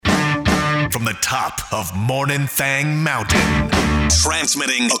from the top of Morning Thang Mountain.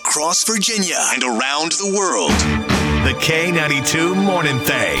 Transmitting across Virginia and around the world. The K92 Morning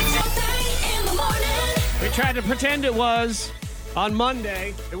Thang. We tried to pretend it was on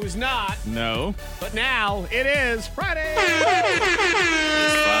Monday. It was not. No. But now it is Friday.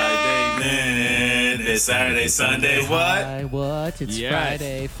 It's Friday, then. It's Saturday, Sunday. What? What? It's Yes.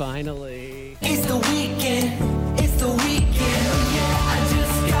 Friday, finally. It's the weekend. It's the weekend. Yeah, I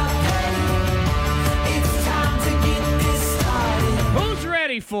just got paid. It's time to get this started. Who's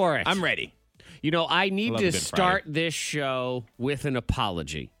ready for it? I'm ready. You know, I need love to a good start this show with an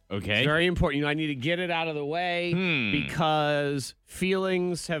apology. Okay. It's very important. You know, I need to get it out of the way because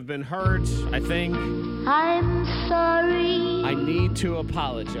feelings have been hurt, I think. I'm sorry, I need to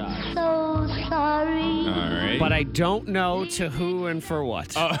apologize. so sorry. All right. But I don't know to who and for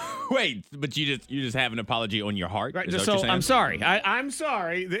what. Wait, but you just have an apology on your heart? Right, Is that what so you're saying? I'm sorry. I'm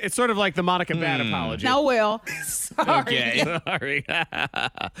sorry. It's sort of like the Monica Bad apology. Now, Will. Okay. Sorry.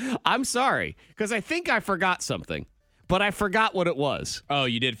 I'm sorry because I think I forgot something, but I forgot what it was. Oh,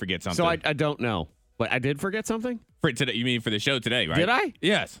 you did forget something. So I don't know. But I did forget something? For today, you mean for the show today, right? Did I?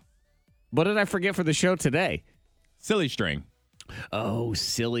 Yes. What did I forget for the show today? Silly string. Oh,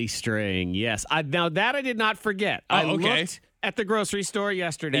 silly string. Yes. Now that I did not forget. Oh, I okay. looked at the grocery store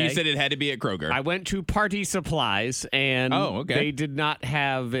yesterday. And you said it had to be at Kroger. I went to Party Supplies, and they did not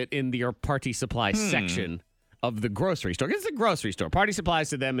have it in their Party Supplies section of the grocery store. It's a grocery store. Party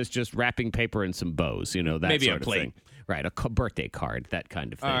Supplies to them is just wrapping paper and some bows, you know, that Maybe sort a of plate. thing. Right, a birthday card, that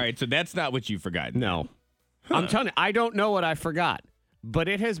kind of thing. All right, so that's not what you forgot. No. I'm telling you, I don't know what I forgot, but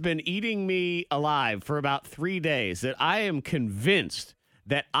it has been eating me alive for about 3 days that I am convinced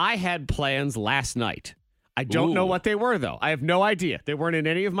that I had plans last night. I don't know what they were, though. I have no idea. They weren't in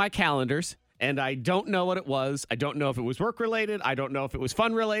any of my calendars, and I don't know what it was. I don't know if it was work-related. I don't know if it was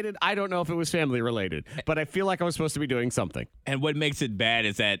fun-related. I don't know if it was family-related, but I feel like I was supposed to be doing something. And what makes it bad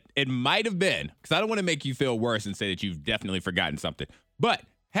is that it might have been, because I don't want to make you feel worse and say that you've definitely forgotten something, but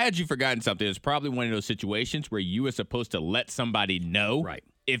had you forgotten something, it's probably one of those situations where you were supposed to let somebody know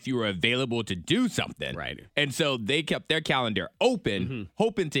if you were available to do something. Right. And so they kept their calendar open,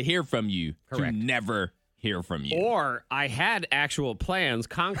 hoping to hear from you, Correct. to never hear from you. Or I had actual plans,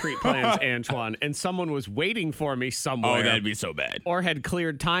 concrete plans, Antoine, and someone was waiting for me somewhere. Oh, that'd be so bad. Or had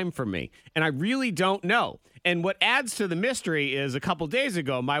cleared time for me. And I really don't know. And what adds to the mystery is a couple days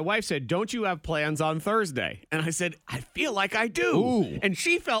ago, my wife said, "Don't you have plans on Thursday?" And I said, "I feel like I do." Ooh. And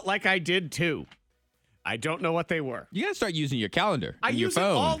she felt like I did too. I don't know what they were. You got to start using your calendar I and your use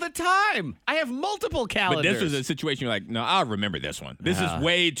phone. it all the time. I have multiple calendars. But this was a situation you're like, no, I'll remember this one. This is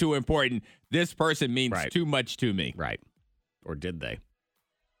way too important. This person means too much to me. Right. Or did they?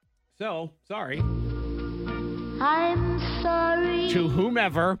 So, sorry. I'm sorry. To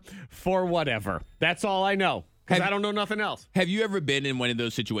whomever, for whatever. That's all I know. Because I don't know nothing else. Have you ever been in one of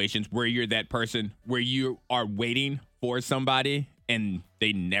those situations where you're that person where you are waiting for somebody and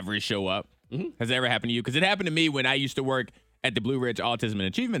they never show up? Has that ever happened to you? Because it happened to me when I used to work at the Blue Ridge Autism and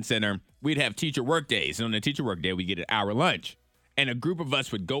Achievement Center. We'd have teacher work days. And on the teacher work day, we get an hour lunch. And a group of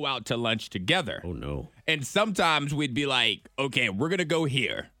us would go out to lunch together. Oh, no. And sometimes we'd be like, okay, we're going to go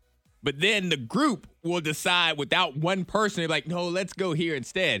here. But then the group will decide without one person, they're like, no, let's go here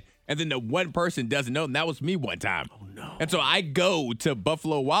instead. And then the one person doesn't know. And that was me one time. Oh, no. And so I go to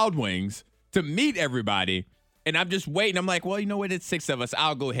Buffalo Wild Wings to meet everybody. And I'm just waiting. I'm like, well, you know what? It's 6 of us.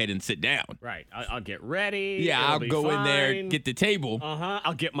 I'll go ahead and sit down. Right. I'll get ready. Yeah, It'll I'll be go in there, fine. get the table.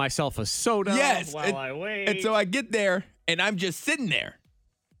 I'll get myself a soda while I wait. And so I get there, and I'm just sitting there.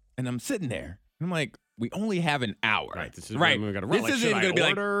 And I'm sitting there. I'm like, we only have an hour. Right. This is right. We're gonna run. This isn't should going to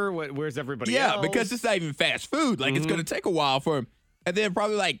I be order? Where's everybody yeah, else? because it's not even fast food. Like, it's going to take a while for. And then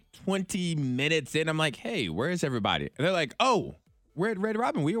probably like 20 minutes in, I'm like, hey, where is everybody? And they're like, oh, we're at Red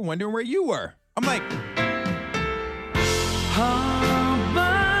Robin. We were wondering where you were. I'm like,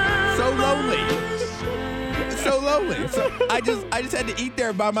 so lonely. So lonely. So I just had to eat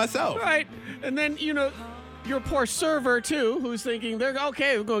there by myself. Right. And then, you know, your poor server, too, who's thinking, they're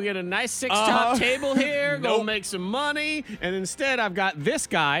okay, we're going to get a nice 6-top table here, go Nope. make some money. And instead, I've got this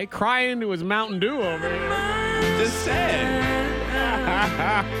guy crying to his Mountain Dew over here. Just sad.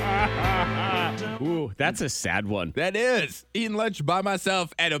 Ooh, that's a sad one. That is. Eating lunch by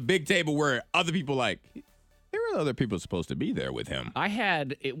myself at a big table where other people like, there are other people supposed to be there with him?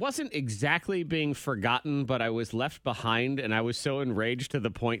 It wasn't exactly being forgotten, but I was left behind, and I was so enraged to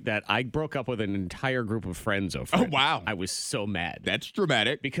the point that I broke up with an entire group of friends over it. Oh, wow. I was so mad. That's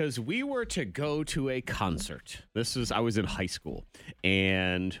dramatic. Because we were to go to a concert. I was in high school,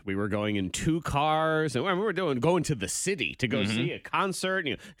 and we were going in 2 cars, and we were going to the city to go see a concert,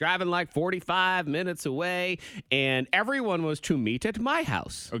 driving like 45 minutes away, and everyone was to meet at my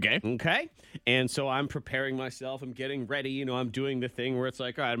house. Okay. And so I'm preparing myself. I'm getting ready. I'm doing the thing where it's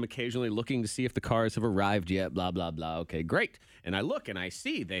like, all right, I'm occasionally looking to see if the cars have arrived yet, blah, blah, blah. Okay, great. And I look and I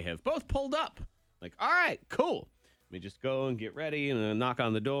see they have both pulled up. Like, all right, cool. Let me just go and get ready and knock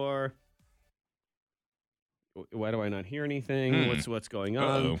on the door. Why do I not hear anything? What's going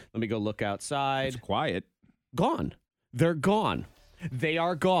on? Uh-oh. Let me go look outside. It's quiet. Gone. They're gone. They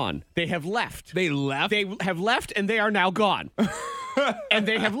are gone. They have left. They left? They have left, and they are now gone. And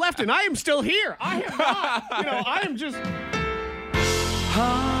they have left, and I am still here. I have not. I am just...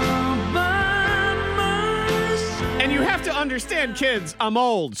 And you have to understand, kids, I'm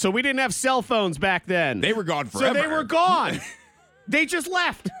old, so we didn't have cell phones back then. They were gone forever. So they were gone. They just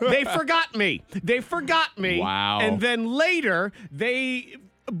left. They forgot me. Wow. And then later,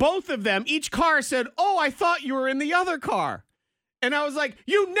 both of them, each car said, "Oh, I thought you were in the other car." And I was like,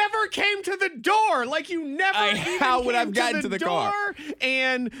 you never came to the door. Like, you never How would I have gotten to the car?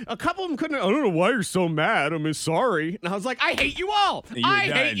 And a couple of them couldn't. I don't know why you're so mad. I'm sorry. And I was like, I hate you all.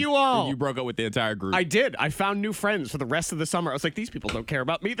 Hate you all. You broke up with the entire group. I did. I found new friends for the rest of the summer. I was like, these people don't care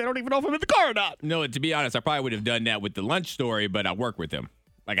about me. They don't even know if I'm in the car or not. No, to be honest, I probably would have done that with the lunch story, but I work with them.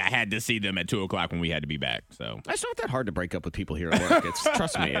 Like, I had to see them at 2 o'clock when we had to be back. So it's not that hard to break up with people here at work.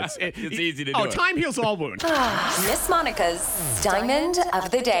 Trust me. It's easy to do. Oh, time heals all wounds. Miss Monica's Diamond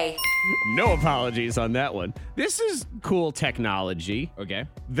of the Day. No apologies on that one. This is cool technology. Okay.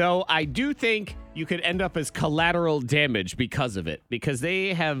 Though I do think you could end up as collateral damage because of it. Because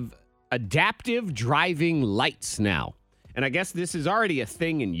they have adaptive driving lights now. And I guess this is already a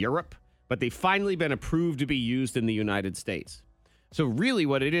thing in Europe, but they've finally been approved to be used in the United States. So really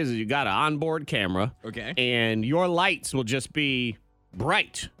what it is you got an onboard camera. Okay. And your lights will just be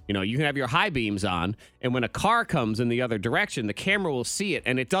bright. You can have your high beams on, and when a car comes in the other direction, the camera will see it,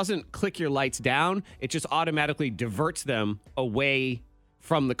 and it doesn't click your lights down. It just automatically diverts them away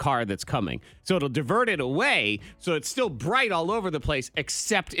from the car that's coming. So it'll divert it away, so it's still bright all over the place,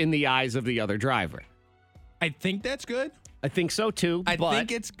 except in the eyes of the other driver. I think that's good. I think so, too. I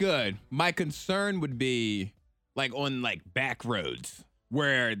think it's good. My concern would be... on back roads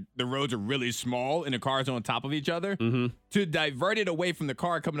where the roads are really small and the cars are on top of each other, to divert it away from the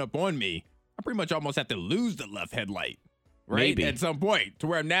car coming up on me, I pretty much almost have to lose the left headlight, right? Maybe. At some point, to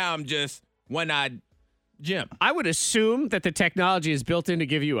where now I'm just one-eyed Jim. I would assume that the technology is built in to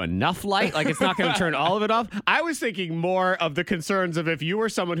give you enough light, like it's not going to turn all of it off. I was thinking more of the concerns of if you were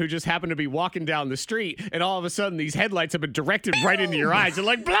someone who just happened to be walking down the street and all of a sudden these headlights have been directed right into your eyes. You're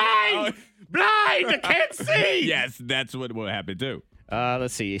like, blind! Blind! I can't see! Yes, that's what will happen too.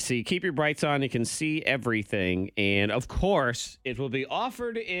 Let's see. So keep your brights on. You can see everything. And, of course, it will be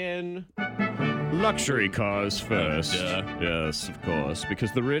offered in luxury cars first. Yes, of course.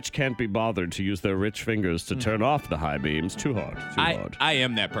 Because the rich can't be bothered to use their rich fingers to turn off the high beams. Too hard. I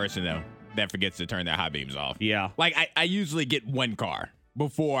am that person, though, that forgets to turn their high beams off. Yeah. I usually get one car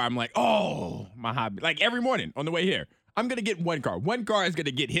before I'm like, oh, my high beams. Like, every morning on the way here. I'm going to get one car. One car is going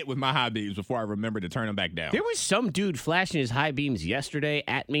to get hit with my high beams before I remember to turn them back down. There was some dude flashing his high beams yesterday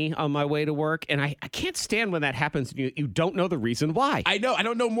at me on my way to work, and I can't stand when that happens. You don't know the reason why. I know. I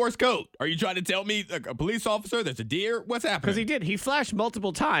don't know Morse code. Are you trying to tell me a police officer there's a deer? What's happening? Because he did. He flashed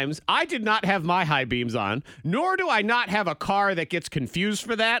multiple times. I did not have my high beams on, nor do I not have a car that gets confused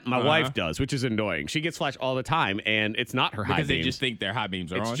for that. My wife does, which is annoying. She gets flashed all the time, and it's not her high beams. Because they just think their high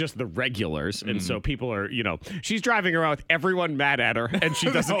beams are on? It's just the regulars, and so people are, she's driving around with everyone mad at her, and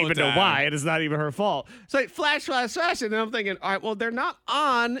she doesn't even know why. It is not even her fault. So like, flash, flash, flash, and then I'm thinking, all right, well, they're not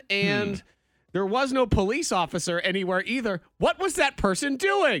on, and there was no police officer anywhere either. What was that person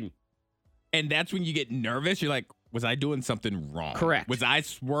doing? And that's when you get nervous. You're like, was I doing something wrong? Correct. Was I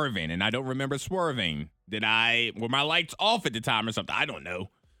swerving, and I don't remember swerving? Were my lights off at the time or something? I don't know.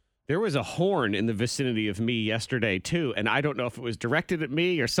 There was a horn in the vicinity of me yesterday, too, and I don't know if it was directed at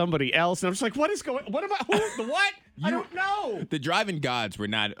me or somebody else. And I'm just like, what am I, the what? I don't know. The driving gods were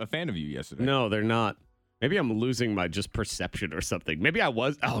not a fan of you yesterday. No, they're not. Maybe I'm losing my just perception or something. Maybe I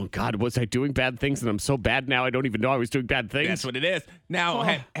was. Oh, God, was I doing bad things and I'm so bad now I don't even know I was doing bad things? That's what it is.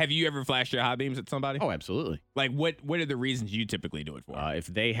 Now, have you ever flashed your high beams at somebody? Oh, absolutely. Like, what are the reasons you typically do it for? If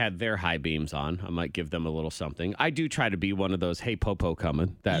they had their high beams on, I might give them a little something. I do try to be one of those, hey, popo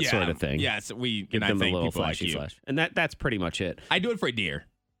coming, that sort of thing. Yes, we Give and them I a think little people like flashy you. flash. And that's pretty much it. I do it for deer.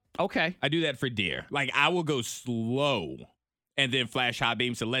 Okay. I do that for deer. Like, I will go slow and then flash high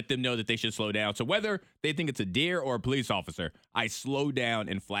beams to let them know that they should slow down. So whether they think it's a deer or a police officer, I slow down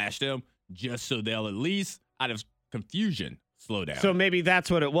and flash them just so they'll at least, out of confusion, slow down. So maybe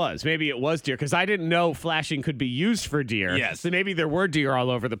that's what it was. Maybe it was deer because I didn't know flashing could be used for deer. Yes. So maybe there were deer all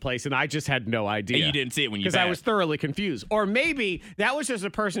over the place and I just had no idea. And you didn't see it when you Because I was thoroughly confused. Or maybe that was just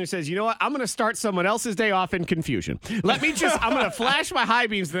a person who says, you know what, I'm going to start someone else's day off in confusion. I'm going to flash my high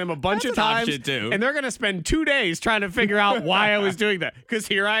beams to them a bunch of That's an times. option, too. And they're going to spend 2 days trying to figure out why I was doing that. Because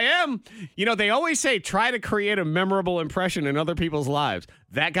here I am. You know, they always say try to create a memorable impression in other people's lives.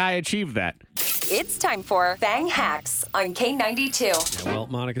 That guy achieved that. It's time for Thang Hacks on K92. Well,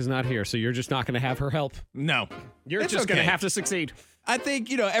 Monica's not here, so you're just not going to have her help. No. You're It's just going okay. to have to succeed. I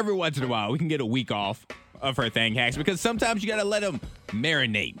think, every once in a while we can get a week off of her Thang Hacks because sometimes you got to let them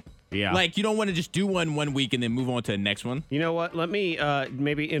marinate. Yeah. Like, you don't want to just do one week and then move on to the next one. You know what? Let me,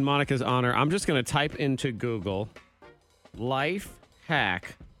 maybe in Monica's honor, I'm just going to type into Google, life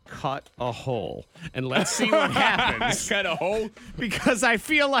hack, cut a hole. And let's see what happens. Cut a hole? Because I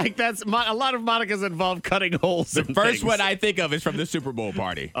feel like that's, a lot of Monica's involved cutting holes The in first things. one I think of is from the Super Bowl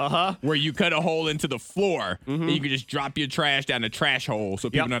party. Uh-huh. Where you cut a hole into the floor and you can just drop your trash down the trash hole so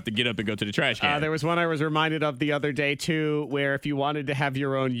people don't have to get up and go to the trash can. There was one I was reminded of the other day, too, where if you wanted to have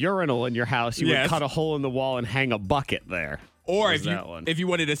your own urinal in your house, you would cut a hole in the wall and hang a bucket there. Or if you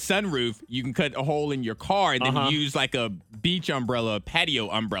wanted a sunroof, you can cut a hole in your car and then use like a beach umbrella, patio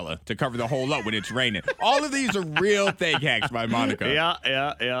umbrella to cover the hole up when it's raining. All of these are real Thang Hacks by Monica.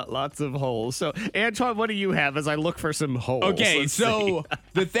 Yeah. Lots of holes. So, Antoine, what do you have as I look for some holes? Okay, Let's so see.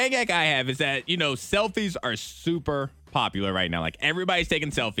 the Thang Hack I have is that, selfies are super popular right now. Like, everybody's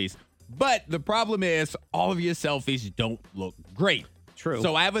taking selfies. But the problem is all of your selfies don't look great. True.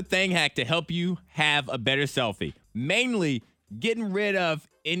 So I have a Thang Hack to help you have a better selfie. Mainly getting rid of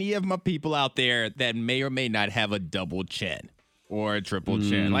any of my people out there that may or may not have a double chin or a triple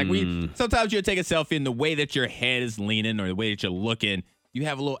chin. Like sometimes you'll take a selfie and the way that your head is leaning or the way that you're looking, you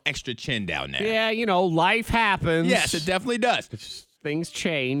have a little extra chin down there. Yeah, life happens. Yes, it definitely does. Things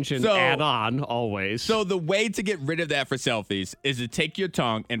change and add on always. So the way to get rid of that for selfies is to take your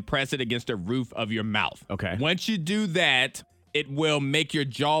tongue and press it against the roof of your mouth. Okay. Once you do that, it will make your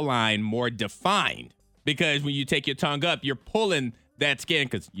jawline more defined. Because when you take your tongue up, you're pulling that skin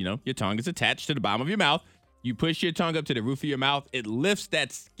because, your tongue is attached to the bottom of your mouth. You push your tongue up to the roof of your mouth. It lifts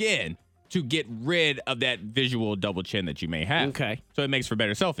that skin to get rid of that visual double chin that you may have. Okay. So it makes for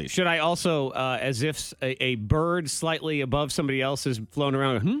better selfies. Should I also, as if a bird slightly above somebody else is flown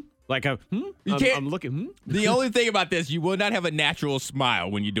around, like a, You can't- I'm looking, The only thing about this, you will not have a natural smile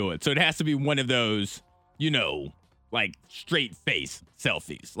when you do it. So it has to be one of those, like straight face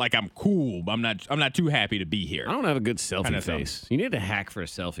selfies. Like I'm cool, but I'm not too happy to be here. I don't have a good selfie Kinda face. You need to hack for a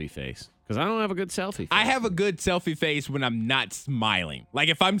selfie face because I don't have a good selfie face. I have a good selfie face when I'm not smiling. Like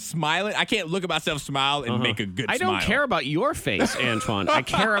if I'm smiling, I can't look at myself smile and make a good smile. I don't care about your face, Antoine. I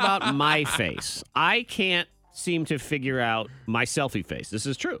care about my face. I can't seem to figure out my selfie face. This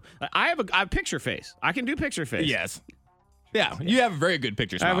is true. I have a picture face. I can do picture face. Yes. Yeah, you have a very good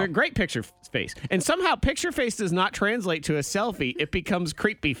picture I smile. have a great picture face. And somehow picture face does not translate to a selfie. It becomes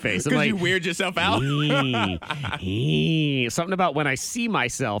creepy face. I'm Because like, you weird yourself out. something about when I see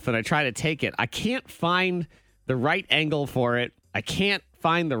myself and I try to take it, I can't find the right angle for it. I can't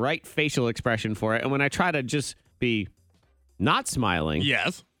find the right facial expression for it. And when I try to just be not smiling,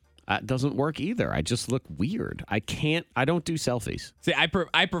 Yes. it doesn't work either. I just look weird. I don't do selfies. See,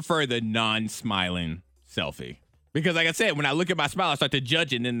 I prefer the non-smiling selfie. Because like I said, when I look at my smile, I start to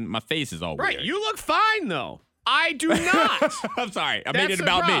judge it, and then my face is all Right. weird. You look fine, though. I do not. I'm sorry. I made That's it the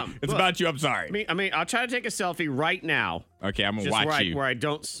about problem. me. It's Look, about you. I'm sorry. I mean, I'll try to take a selfie right now. Okay, I'm going to Just watch you. where I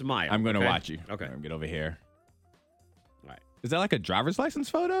don't smile. I'm going to okay? watch you. Okay. I'm going to get over here. All right. Is that like a driver's license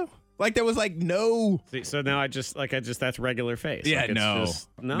photo? Like there was like no... See, so now that's regular face. Yeah, Like, it's no. just-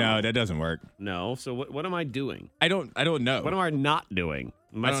 No, that doesn't work. No. So what am I doing? I don't know. What am I not doing?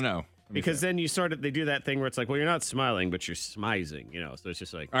 I don't know. Let me Because see. then they do that thing where it's like, well, you're not smiling, but you're smizing, So it's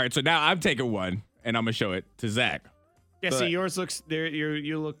just like, All right, so now I'm taking one, and I'm going to show it to Zach. yeah. so See, that- yours looks there.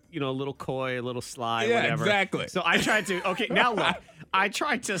 You look, a little coy, a little sly, Yeah, whatever. exactly. So I tried to. Okay, now look. I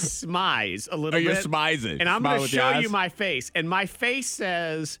tried to smize a little Oh, you're bit. smizing. And I'm Smile going to with your show eyes? you my face. And my face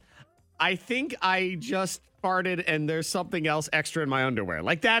says, I think I just farted and there's something else extra in my underwear.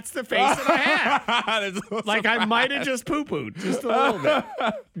 Like, that's the face that I have. Like, I might have just poo-pooed just a little bit.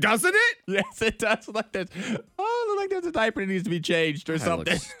 Doesn't it? Yes, it does. Like there's, look like there's a diaper that needs to be changed or That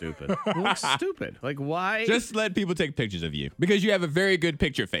something. looks stupid. It looks stupid. Like, why? Just let people take pictures of you because you have a very good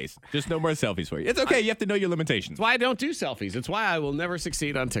picture face. Just no more selfies for you. It's okay. You have to know your limitations. It's why I don't do selfies. It's why I will never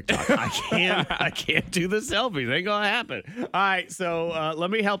succeed on TikTok. I can't do the selfies. Ain't gonna happen. All right, so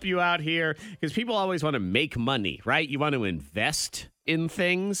let me help you out here because people always want to make money, right? You want to invest in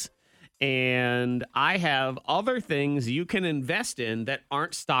things. And I have other things you can invest in that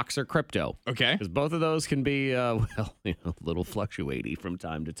aren't stocks or crypto. Okay. Because both of those can be, a little fluctuating from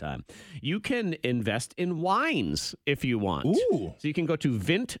time to time. You can invest in wines if you want. Ooh. So you can go to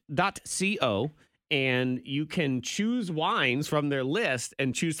vint.co and you can choose wines from their list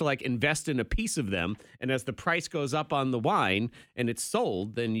and choose to invest in a piece of them. And as the price goes up on the wine and it's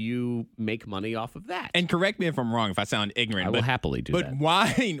sold, then you make money off of that. And correct me if I'm wrong, if I sound ignorant. I will happily do that.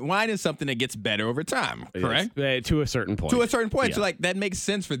 But wine is something that gets better over time, correct? To a certain point. To a certain point. Yeah. So that makes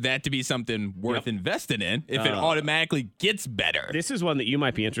sense for that to be something worth investing in if it automatically gets better. This is one that you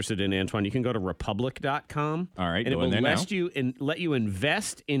might be interested in, Antoine. You can go to republic.com. All right, and it will going there let you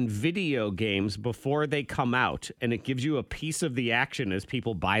invest in video games before they come out, and it gives you a piece of the action as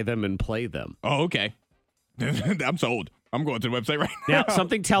people buy them and play them. Oh, okay. I'm sold. I'm going to the website right now. Now,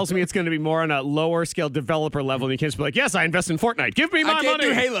 something tells me it's going to be more on a lower scale developer level, and you can't just be like, yes, I invest in Fortnite. Give me my money. I can't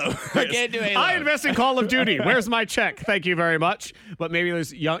do Halo. I can't do Halo. I invest in Call of Duty. Where's my check? Thank you very much. But maybe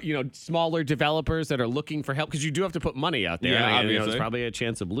there's smaller developers that are looking for help because you do have to put money out there. Yeah, and, obviously. there's probably a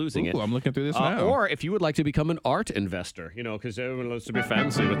chance of losing it. I'm looking through this now. Or if you would like to become an art investor, because everyone loves to be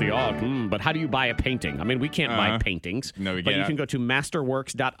fancy with the art. But how do you buy a painting? I mean, we can't buy paintings. No, we But you can't. can go to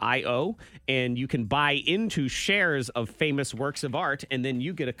masterworks.io and you can buy into shares of famous works of art, and then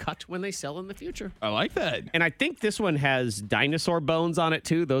you get a cut when they sell in the future. I like that. And I think this one has dinosaur bones on it,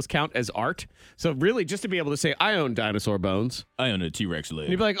 too. Those count as art. So really, just to be able to say, I own dinosaur bones. I own a T-Rex And leg.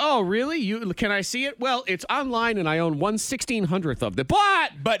 you'd be like, oh, really? Can I see it? Well, it's online, and I own 1/1600th of it.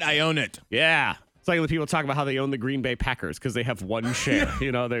 But I own it. Yeah. It's like when people talk about how they own the Green Bay Packers because they have one share. They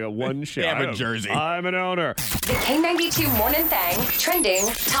got one share. They have a I own- jersey. I'm an owner. The K92 Morning Thang trending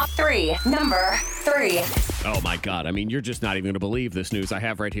top 3. Number 3. Oh, my God. I mean, you're just not even going to believe this news I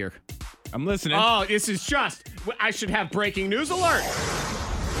have right here. I'm listening. Oh, this is I should have breaking news alert.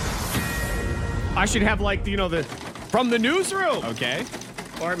 I should have the from the newsroom. Okay.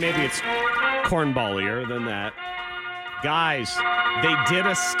 Or maybe it's cornballier than that. Guys, they did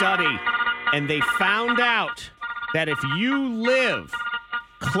a study and they found out that if you live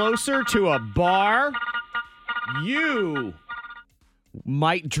closer to a bar, you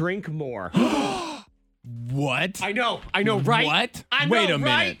might drink more. What? I know, right? What? I know, Wait a minute.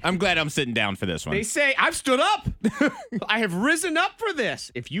 right? I'm glad I'm sitting down for this one. They say, I've stood up. I have risen up for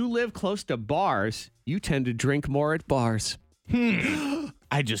this. If you live close to bars, you tend to drink more at bars.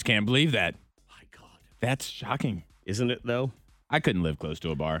 I just can't believe that. My God. That's shocking. Isn't it, though? I couldn't live close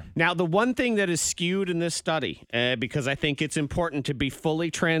to a bar. Now, the one thing that is skewed in this study, because I think it's important to be fully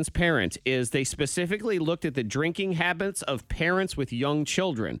transparent, is they specifically looked at the drinking habits of parents with young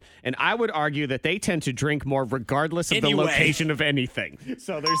children. And I would argue that they tend to drink more regardless of the Anyway. location of anything.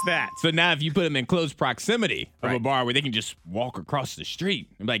 So there's that. So now if you put them in close proximity of a Right. bar where they can just walk across the street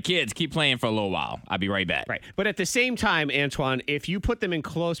and be like, kids, keep playing for a little while. I'll be right back. Right. But at the same time, Antoine, if you put them in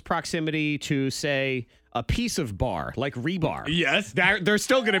close proximity to, say, a piece of bar, like Rebar. Yes. They're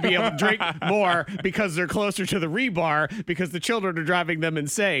still going to be able to drink more because they're closer to the Rebar because the children are driving them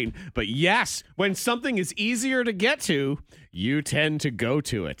insane. But yes, when something is easier to get to, you tend to go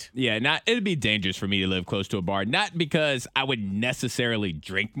to it. Yeah, it'd be dangerous for me to live close to a bar. Not because I would necessarily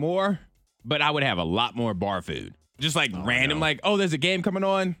drink more, but I would have a lot more bar food. Just random, there's a game coming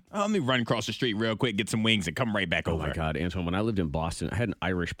on. Oh, let me run across the street real quick, get some wings, and come right back over. Oh, my God, Antoine, when I lived in Boston, I had an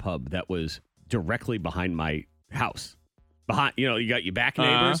Irish pub that was directly behind my house. Behind, you got your back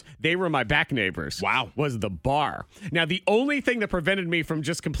neighbors. They were my back neighbors. Wow. Was the bar. Now, the only thing that prevented me from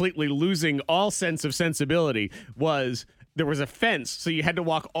just completely losing all sense of sensibility was there was a fence, so you had to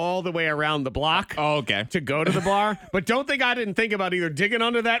walk all the way around the block Oh, okay. to go to the bar. But don't think I didn't think about either digging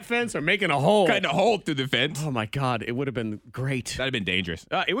under that fence or making a hole. Cutting a hole through the fence. Oh, my God. It would have been great. That'd have been dangerous.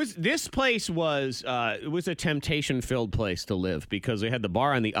 This place was a temptation-filled place to live because they had the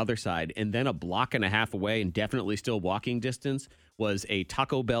bar on the other side, and then a block and a half away and definitely still walking distance was a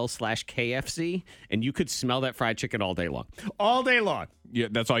Taco Bell / KFC, and you could smell that fried chicken all day long. All day long. Yeah,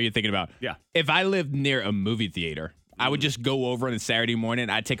 that's all you're thinking about. Yeah. If I lived near a movie theater, I would just go over on a Saturday morning.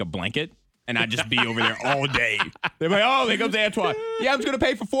 I'd take a blanket and I'd just be over there all day. They're like, oh, there goes Antoine. Yeah, I'm just going to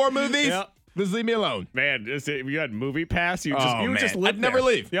pay for 4 movies. Yep. Just leave me alone. Man, if you had Movie Pass, you just man. just live I'd never there.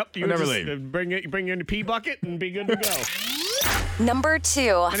 leave. Yep, you I'd never just, leave. Bring in the pee bucket and be good to go. Number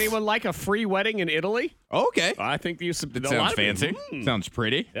 2. Anyone like a free wedding in Italy? Okay. I think you. That sounds fancy. Sounds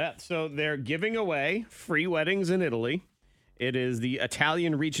pretty. Yeah, so they're giving away free weddings in Italy. It is the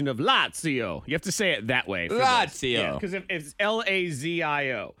Italian region of Lazio. You have to say it that way. Lazio. Because if it's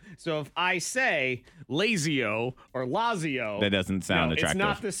Lazio. So if I say Lazio or Lazio. That doesn't sound It's attractive.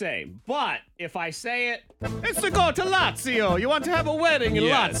 not the same. But if I say it, it's to go to Lazio. You want to have a wedding in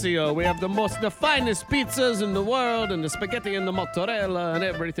Yes. Lazio. We have the finest pizzas in the world and the spaghetti and the mozzarella and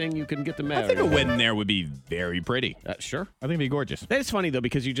everything you can get to marry. I think a wedding there would be very pretty. Sure. I think it'd be gorgeous. That is funny, though,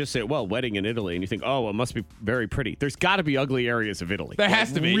 because you just say, well, wedding in Italy, and you think, oh, it must be very pretty. There's got to be ugly areas of Italy. There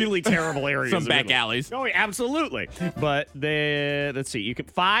has to be. Really terrible areas Some of back Italy. alleys. Oh, yeah, absolutely. But let's see.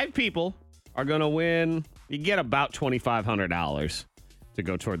 5 people are going to win. You get about $2,500 to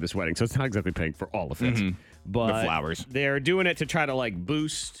go toward this wedding. So it's not exactly paying for all of it. But The flowers. they're doing it to try to,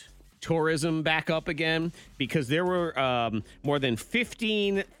 boost tourism back up again, because there were more than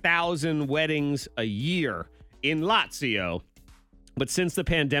 15,000 weddings a year in Lazio. But since the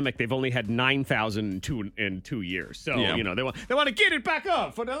pandemic, they've only had 9,000 in 2 years. So, Yeah. they want to get it back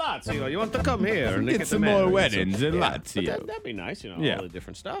up for the Lazio. You want to come here and Get some more weddings in Lazio. But that'd be nice, Yeah. all the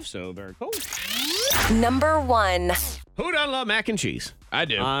different stuff. So very cool. Number 1. Who doesn't love mac and cheese? I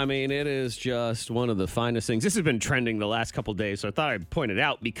do. I mean, it is just one of the finest things. This has been trending the last couple days, so I thought I'd point it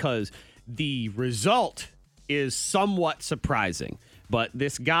out because the result is somewhat surprising. But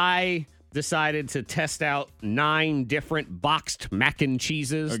this guy decided to test out 9 different boxed mac and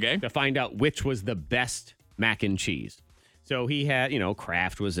cheeses to find out which was the best mac and cheese. So he had,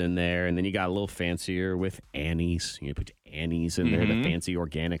 Kraft was in there, and then you got a little fancier with Annie's. You put Annie's in there, the fancy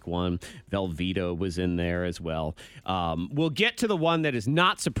organic one. Velveeta was in there as well. We'll get to the one that is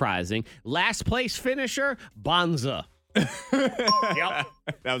not surprising. Last place finisher, Bonza. Yep.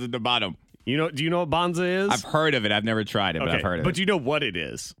 That was at the bottom. Do you know what Bonza is? I've heard of it. I've never tried it, but I've heard of it. But you know what it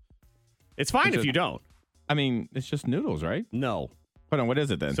is. It's fine if you don't. I mean, it's just noodles, right? No. Hold on, what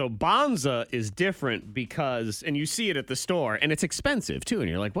is it then? So Bonza is different because, and you see it at the store, and it's expensive too. And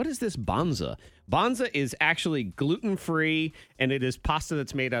you're like, what is this Bonza? Bonza is actually gluten-free, and it is pasta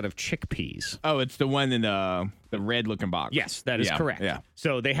that's made out of chickpeas. Oh, it's the one in the red-looking box. Yes, that is correct. Yeah.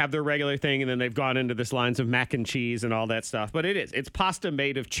 So they have their regular thing, and then they've gone into this lines of mac and cheese and all that stuff. But it's pasta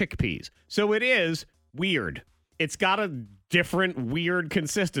made of chickpeas. So it is weird. It's got a different, weird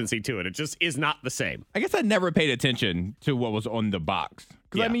consistency to it. It just is not the same. I guess I never paid attention to what was on the box.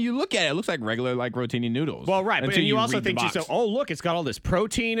 Because, Yeah. I mean, you look at it, it looks like regular, rotini noodles. Well, right. But until you also read the think to box. yourself, oh, look, it's got all this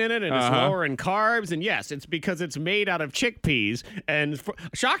protein in it, and it's lower in carbs. And yes, it's because it's made out of chickpeas. And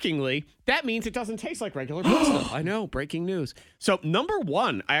shockingly, that means it doesn't taste like regular pasta. I know, breaking news. So number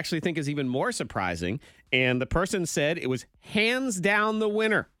 1, I actually think is even more surprising. And the person said it was hands down the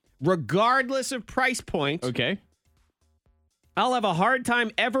winner, regardless of price point. Okay. I'll have a hard time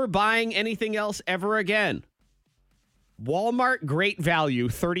ever buying anything else ever again. Walmart Great Value,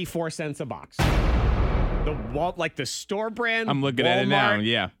 34 cents a box. The store brand. I'm looking at it now, Walmart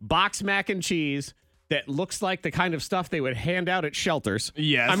yeah. Box mac and cheese that looks like the kind of stuff they would hand out at shelters.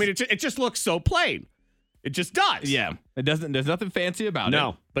 Yes. I mean, it just looks so plain. It just does. Yeah. It doesn't. There's nothing fancy about it.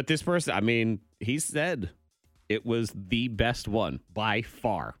 No, but this person, I mean, he said it was the best one by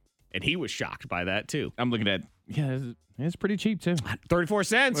far. And he was shocked by that, too. I'm looking at, it's pretty cheap, too. 34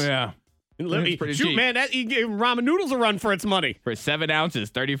 cents. Yeah. It's pretty cheap. Man, you gave ramen noodles a run for its money. For 7 ounces,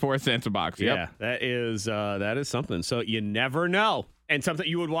 34 cents a box. Yep. Yeah, that is something. So you never know. And something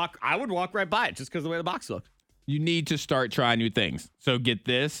I would walk right by it just because of the way the box looked. You need to start trying new things. So get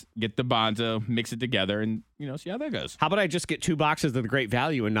the Bonza, mix it together, and, see how that goes. How about I just get 2 boxes of the Great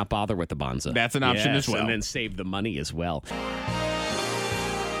Value and not bother with the Bonza? That's an option as well. And then save the money as well.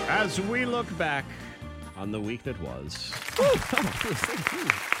 As we look back on the week that was.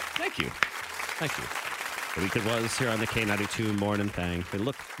 Thank you. The week that was here on the K92 Morning Thing. We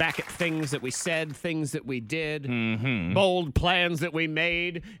look back at things that we said, things that we did, bold plans that we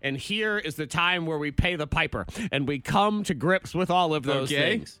made, and here is the time where we pay the piper, and we come to grips with all of those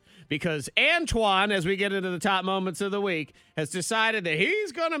things. Because Antoine, as we get into the top moments of the week, has decided that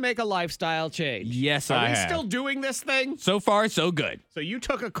he's going to make a lifestyle change. Yes, Are I we have. still doing this thing? So far, so good. So you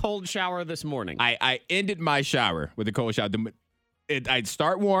took a cold shower this morning. I ended my shower with a cold shower. I'd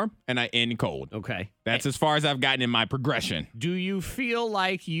start warm and I end cold. Okay. That's as far as I've gotten in my progression. Do you feel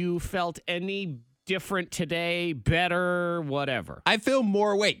like you felt any different today, better, whatever? I feel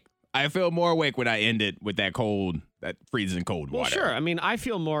more awake. I feel more awake when I end it with that cold that freezing cold Well, water. sure. I mean, I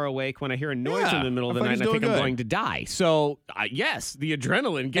feel more awake when I hear a noise Yeah, in the middle of the I night feel and I like think it's I'm doing going to die. So, yes, the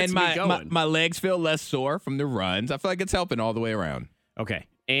adrenaline gets And me going. my legs feel less sore from the runs. I feel like it's helping all the way around. Okay.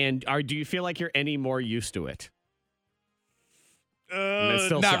 And do you feel like you're any more used to it? It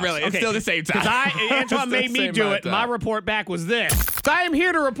still Not sucks. really. It's Okay. still the same time. Because Antoine It's the made me same do amount it. of My time. report back was this. I am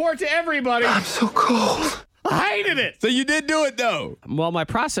here to report to everybody. I'm so cold. I hated it. So you did do it, though. Well, my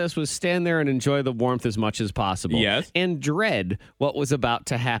process was stand there and enjoy the warmth as much as possible. Yes. And dread what was about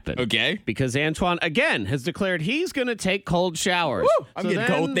to happen. Okay. Because Antoine, again, has declared he's going to take cold showers. Woo! I'm getting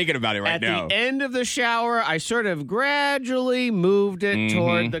cold thinking about it right now. At the end of the shower, I sort of gradually moved it Mm-hmm.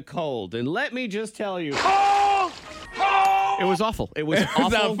 toward the cold. And let me just tell you. It was awful. It was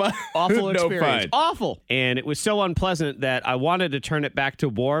was not awful. fun. Awful No experience. fun. Awful. And it was so unpleasant that I wanted to turn it back to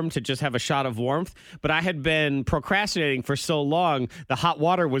warm to just have a shot of warmth. But I had been procrastinating for so long, the hot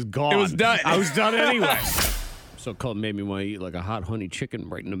water was gone. It was done. I was done anyway. So cold made me want to eat like a hot honey chicken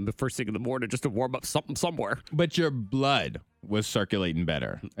right in the first thing in the morning just to warm up something somewhere. But your blood was circulating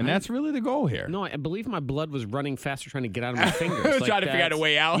better. And that's really the goal here. No, I believe my blood was running faster trying to get out of my fingers. Trying to figure out a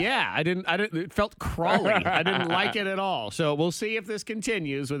way out? Yeah, I didn't, it felt crawly. I didn't like it at all. So we'll see if this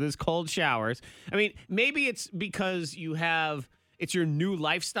continues with his cold showers. I mean, maybe it's because it's your new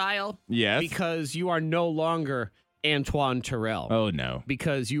lifestyle. Yes. Because you are no longer Antoine Terrell. Oh, no.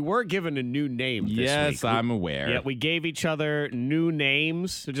 Because you were given a new name this Yes, week. I'm aware. Yeah, we gave each other new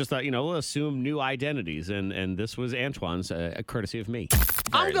names. So just thought, we'll assume new identities. And this was Antoine's, courtesy of me.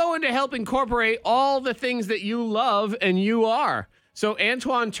 I'm going to help incorporate all the things that you love and you are. So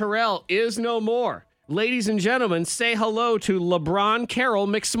Antoine Terrell is no more. Ladies and gentlemen, say hello to LeBron Carroll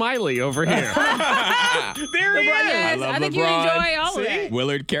McSmiley over here. There he is. I love I think you LeBron. enjoy all of that.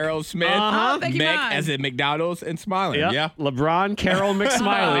 Willard Carroll Smith. Uh-huh. Thank you, Mac, Mom. as in McDonald's and smiling. Yep. Yeah. LeBron Carroll McSmiley.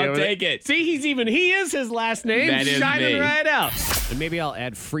 I'll over there. take it. See, he is his last name. That is shining me. right out. And maybe I'll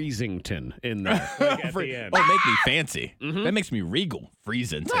add Freezington in there like at the end. Oh, make me fancy. That makes me regal.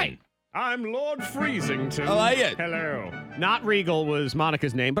 Freezing. Right. I'm Lord Freezington. I like it. Hello. Not Regal was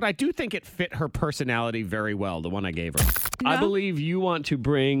Monica's name, but I do think it fit her personality very well, the one I gave her. I believe you want to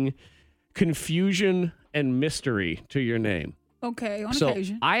bring confusion and mystery to your name. Okay, on So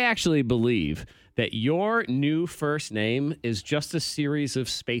occasion. I actually believe that your new first name is just a series of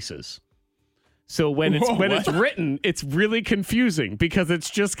spaces. So when it's written, it's really confusing because it's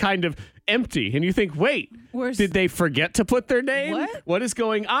just kind of empty. And you think, wait, did they forget to put their name? What? What is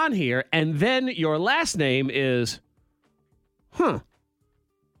going on here? And then your last name is, So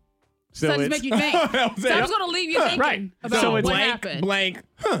So just it's, make you think. So I'm just going to leave you thinking Right. about So it's what blank, happened. blank.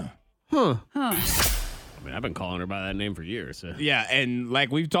 I mean, I've been calling her by that name for years. So. Yeah, and like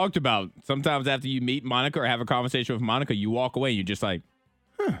we've talked about, sometimes after you meet Monica or have a conversation with Monica, you walk away and you're just like,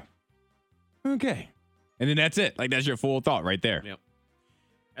 okay. And then that's it. Like, that's your full thought right there. Yep.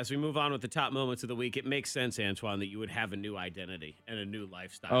 As we move on with the top moments of the week, it makes sense, Antoine, that you would have a new identity and a new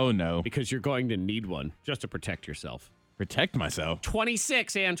lifestyle. Oh, no. Because you're going to need one just to protect yourself. Protect myself.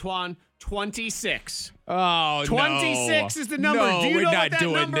 26, Antoine. 26. Oh, 26 is the number. No, Do you we're know not what that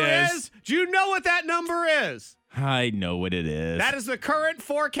doing number this. is? Do you know what that number is? I know what it is. That is the current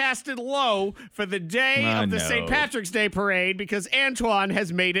forecasted low for the day I of the know. St. Patrick's Day parade because Antoine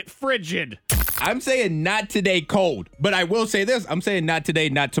has made it frigid. I'm saying not today cold, but I will say this. I'm saying not today,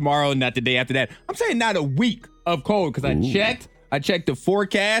 not tomorrow, not the day after that. I'm saying not a week of cold because I checked the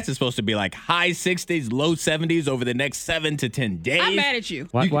forecast. It's supposed to be like high 60s, low 70s over the next 7 to 10 days. I'm mad at you.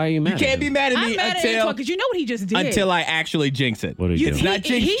 Why are you mad? You can't be mad at I'm me mad at until Antoine because you know what he just did. until I actually jinx it. What did you, you do? It's not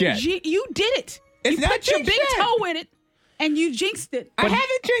jinxed yet. You did it. It's you not put your jinxed big yet. toe in it, and you jinxed it. I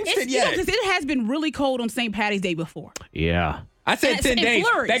haven't jinxed it yet. Because it has been really cold on St. Patty's Day before. Yeah. I said And 10 in days.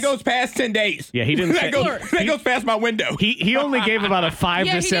 flurries. That goes past 10 days. Yeah, he didn't that, say. that goes past my window. He only gave about a 5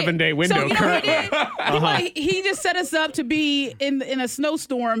 Yeah, to he 7 did. day window So, you know what currently. he did? He just set us up to be in a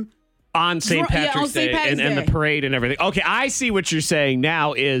snowstorm. On St. Yeah, on Patrick's St. Day Patty's and the Day. parade and everything. Okay, I see what you're saying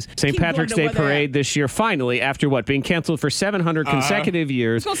now is St. Keep Patrick's going Day to weather parade this year, finally, after what, being canceled for 700 consecutive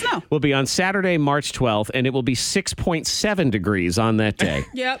years, It's gonna snow. will be on Saturday, March 12th, and it will be 6.7 degrees on that day.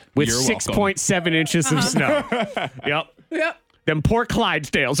 Yep. With You're welcome. 6.7 inches of snow. Yep. Yep. Them poor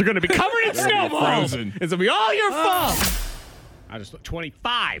Clydesdales are going to be covered in snowballs. frozen. It's going to be all your fault. I just looked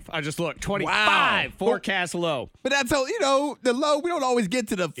 25. 25 Wow. forecast low. But that's how, the low, we don't always get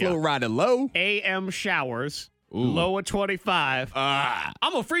to the flow rider low. AM showers. Low of 25. Ah.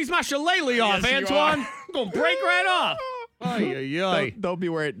 I'm going to freeze my shillelagh off, Yes, you Antoine. are. I'm going to break right off. Ay, ay, ay. Don't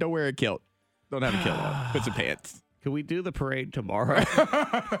wear a kilt. Don't have a kilt on. Put some pants. Can we do the parade tomorrow?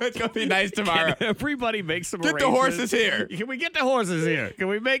 It's going to be nice tomorrow. Can everybody make some Get the arrangements? horses here. Can we get the horses here? Can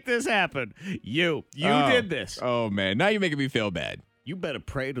we make this happen? You did this. Oh, man. Now you're making me feel bad. You better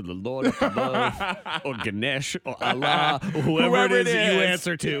pray to the Lord up above, or Ganesh, or Allah, or whoever it is that you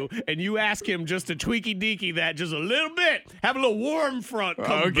answer to, and you ask him just to tweaky deaky that just a little bit. Have a little warm front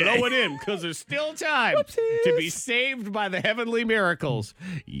come blow it in, because there's still time to be saved by the heavenly miracles.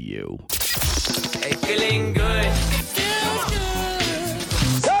 You. Hey, feeling good.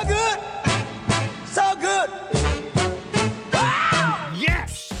 So good. So good. Wow.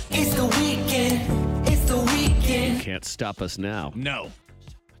 Yes! It's the weekend. It's the weekend. Can't stop us now. No.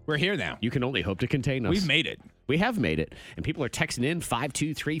 We're here now. You can only hope to contain us. We've made it. We have made it. And people are texting in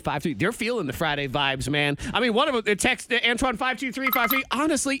 52353. They're feeling the Friday vibes, man. I mean, one of them, text Antoine 52353.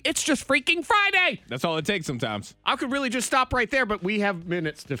 Honestly, it's just freaking Friday. That's all it takes sometimes. I could really just stop right there, but we have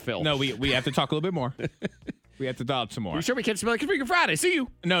minutes to fill. No, we have to talk a little bit more. We have to talk some more. You sure we can't smell like it's freaking Friday? See you.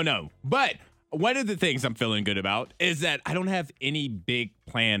 No. But one of the things I'm feeling good about is that I don't have any big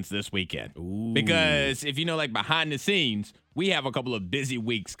plans this weekend. Ooh. Because if you know, like behind the scenes, we have a couple of busy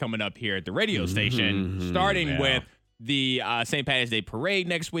weeks coming up here at the radio station, starting with the St. Patrick's Day Parade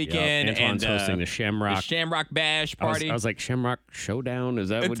next weekend. Yep. Antoine's and hosting the Shamrock Bash party. I was like, Shamrock Showdown? Is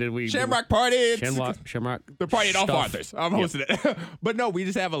that what did we Shamrock Party. Shamrock. The party at all stuff. Arthur's. I'm hosting it. But no, we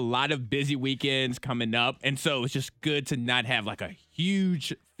just have a lot of busy weekends coming up. And so it's just good to not have like a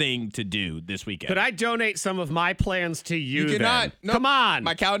huge thing to do this weekend. Could I donate some of my plans to you? You cannot. Then? Nope. Come on.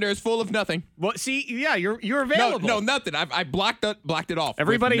 My calendar is full of nothing. Well, see, yeah, you're available. No, nothing. I blocked it off.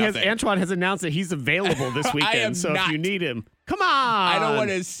 Everybody with nothing. Antoine has announced that he's available this weekend. I am so not. if you need him, come on. I don't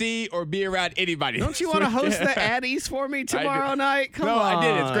want to see or be around anybody. Don't you want to host the Addies for me tomorrow night? Come on. No, I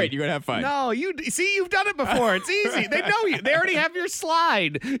did. It's great. You're going to have fun. No, you've done it before. It's easy. They know you. They already have your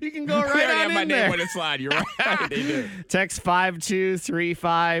slide. You can go right They already on have in my there. name on the slide. You're right. They do. Text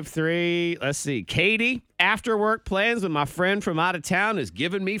 52353. Let's see. Katie, after work plans with my friend from out of town is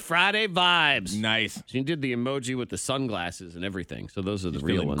giving me Friday vibes. Nice. She did the emoji with the sunglasses and everything. So those are the She's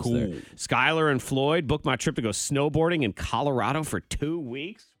real feeling ones cool. there. Skylar and Floyd booked my trip to go snowboarding in Colorado for 2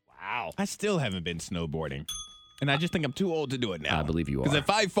 weeks. Wow. I still haven't been snowboarding. And I just think I'm too old to do it now. I believe you are. Because if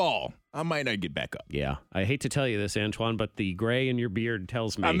I fall, I might not get back up. Yeah. I hate to tell you this, Antoine, but the gray in your beard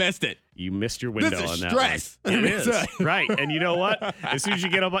tells me I missed it. you missed your window This is on that stress. one. It is. Right. And you know what? As soon as you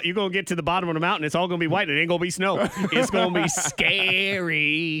get up, you're going to get to the bottom of the mountain. It's all going to be white. It ain't going to be snow. It's going to be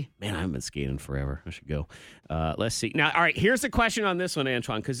scary. Man, I haven't been skating forever. I should go. Let's see. Now, all right, here's the question on this one,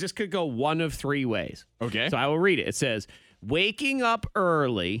 Antoine, because this could go one of three ways. Okay. So I will read it. It says, waking up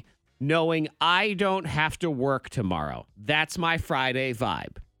early knowing I don't have to work tomorrow. That's my Friday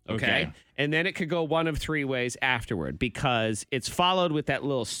vibe. Okay. And then it could go one of three ways afterward because it's followed with that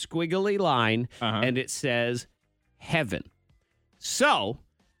little squiggly line and it says heaven. So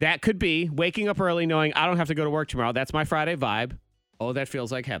that could be waking up early knowing I don't have to go to work tomorrow. That's my Friday vibe. Oh, that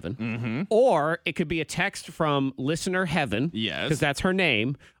feels like heaven. Mm-hmm. Or it could be a text from listener Heaven. Yes. Because that's her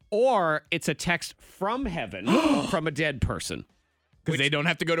name. Or it's a text from heaven from a dead person. Because they don't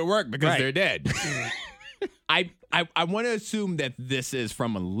have to go to work because Right. they're dead. I want to assume that this is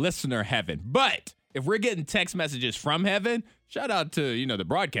from a listener Heaven. But if we're getting text messages from heaven, shout out to, the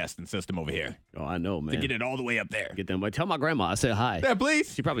broadcasting system over here. Oh, I know, man. To get it all the way up there. Get them. Tell my grandma I said hi. Yeah,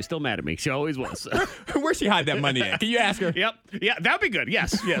 please. She's probably still mad at me. She always was. Where's she hide that money at? Can you ask her? Yep. Yeah, that'd be good.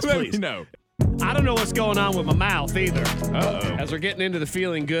 Yes, Let please. me know. I don't know what's going on with my mouth either. Uh-oh. As we're getting into the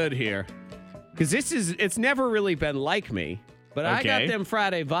feeling good here. Because it's never really been like me. But I got Okay. them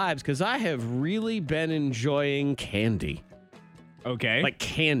Friday vibes because I have really been enjoying candy. Okay. Like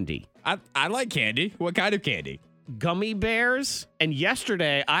candy. I like candy. What kind of candy? Gummy bears. And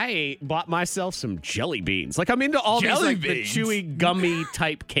yesterday I bought myself some jelly beans. Like I'm into all Jelly these beans? the chewy gummy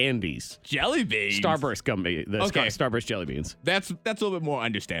type candies. Jelly beans. Starburst gummy. The Okay. Starburst jelly beans. That's a little bit more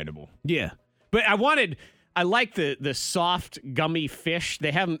understandable. Yeah. But I like the soft gummy fish.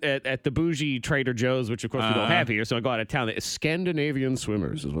 They have them at the bougie Trader Joe's, which of course we don't have here. So I go out of town. It's Scandinavian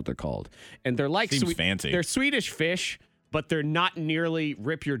swimmers is what they're called. And they're like Seems fancy. They're Swedish fish, but they're not nearly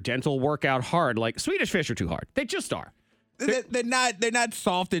rip your dental workout hard. Like Swedish fish are too hard. They just are. They're not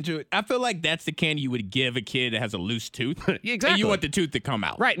soft into it. I feel like that's the candy you would give a kid that has a loose tooth. Exactly. And you want the tooth to come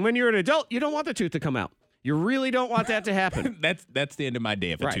out. Right. And when you're an adult, you don't want the tooth to come out. You really don't want that to happen. That's the end of my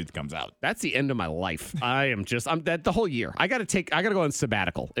day if a Right. tooth comes out. That's the end of my life. I'm that the whole year. I got to go on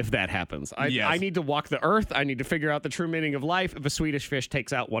sabbatical if that happens. I need to walk the earth. I need to figure out the true meaning of life if a Swedish fish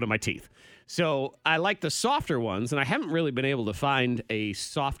takes out one of my teeth. So I like the softer ones, and I haven't really been able to find a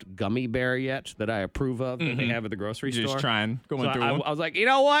soft gummy bear yet that I approve of that they have at the grocery You're store. just trying, going So through I them. was like, you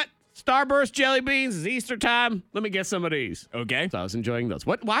know what? Starburst jelly beans. It's Easter time. Let me get some of these. Okay. So I was enjoying those.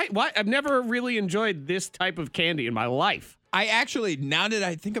 Why? I've never really enjoyed this type of candy in my life. I actually, now that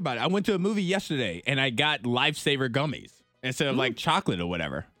I think about it, I went to a movie yesterday and I got Lifesaver gummies instead of like chocolate or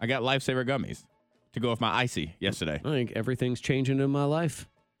whatever. I got Lifesaver gummies to go with my icy yesterday. I think everything's changing in my life.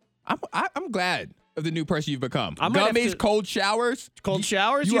 I'm glad of the new person you've become. I might have Gummies, to- cold showers. Cold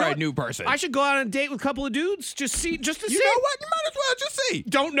showers? You know are a what? new person. I should go out on a date with a couple of dudes just to see. You know what? You might as well just see.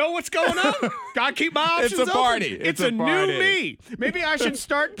 Don't know what's going on. Gotta keep my options It's a party. open. It's a a new party. me. Maybe I should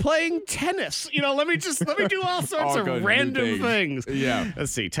start playing tennis. Let me do all sorts All of kinds of new random things. Yeah.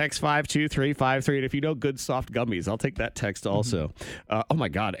 Let's see. Text 52353. And if you know good soft gummies, I'll take that text also. Oh my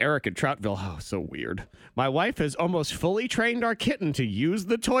God, Eric in Troutville. Oh, so weird. My wife has almost fully trained our kitten to use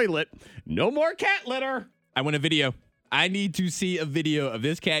the toilet. No more cat litter. I want a video. I need to see a video of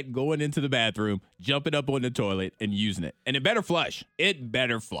this cat going into the bathroom, jumping up on the toilet, and using it. And it better flush. It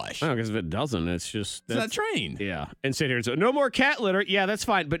better flush. No, because if it doesn't, it's just... It's not trained. Yeah. And sit here and say, no more cat litter. Yeah, that's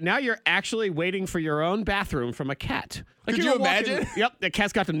fine. But now you're actually waiting for your own bathroom from a cat. Could you're you walking- imagine? Yep. The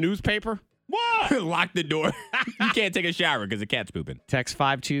cat's got the newspaper. What? Lock the door. You can't take a shower because the cat's pooping. Text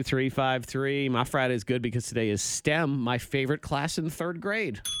 52353. My Friday's good because today is STEM, my favorite class in third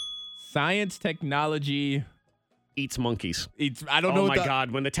grade. Science, technology, Eats monkeys. I don't know Oh what my the,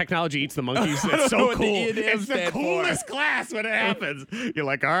 God. When the technology eats the monkeys, don't it's know so what the cool. E&M It's the stand for. coolest class when it happens. You're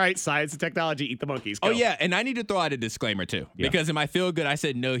like, all right, science and technology, eat the monkeys. Go. Oh, yeah, and I need to throw out a disclaimer, too. Yeah. Because in my Feel Good, I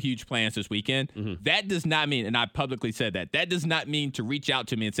said no huge plans this weekend. That does not mean, and I publicly said that does not mean to reach out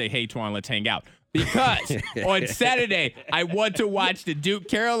to me and say, hey, Twan, let's hang out. Because on Saturday, I want to watch the Duke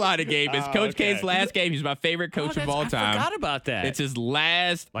Carolina game. It's Coach okay. K's last game. He's my favorite coach of all time. I forgot about that. It's his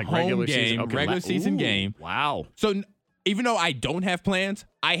last home regular game, season. Okay, regular season Ooh, game. Wow. So even though I don't have plans,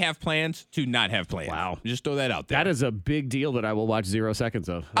 I have plans to not have plans. Wow. Just throw that out there. That is a big deal that I will watch 0 seconds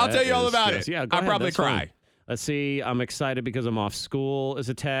of. I'll That tell you all is about just- it. Yeah, go I'll ahead. probably That's fine. cry. Let's see. I'm excited because I'm off school is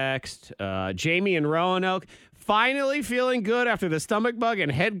a text. Jamie in Roanoke. Finally feeling good after the stomach bug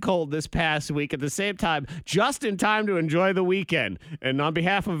and head cold this past week at the same time, just in time to enjoy the weekend. And on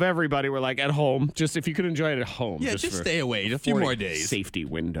behalf of everybody, we're like, at home, just if you could enjoy it at home. Yeah, just for stay away a few 40 more days. Safety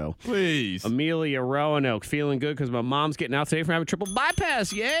window. Please. Amelia Roanoke feeling good because my mom's getting out today from having triple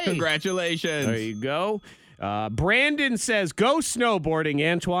bypass. Yay. Congratulations. There you go. Brandon says, go snowboarding,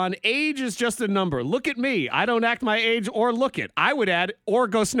 Antoine. Age is just a number. Look at me. I don't act my age or look it. I would add, or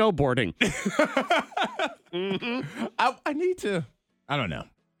go snowboarding. I need to. I don't know.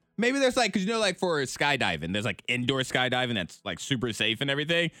 Maybe there's because for skydiving, there's indoor skydiving that's super safe and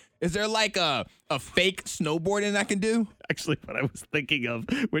everything. Is there a fake snowboarding I can do? Actually, what I was thinking of,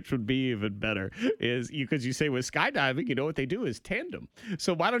 which would be even better, is because you say with skydiving, you know what they do is tandem.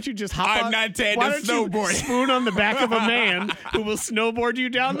 So why don't you just hop I'm on? not tandem why don't you snowboarding. spoon on the back of a man who will snowboard you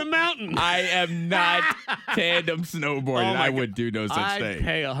down the mountain? I am not tandem snowboarding. Oh my I God. would do no such I'd thing.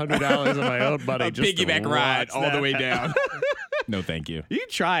 pay $100 of my own money A just to piggyback ride watch all the that. way down. No, thank you. You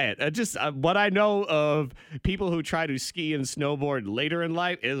try it. What I know of people who try to ski and snowboard later in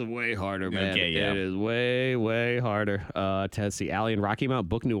life is way harder, man. Okay, yeah. It is way, way harder. To see Allie and Rocky Mount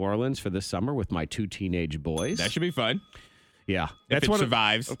book New Orleans for this summer with my 2 teenage boys. That should be fun. Yeah, If it one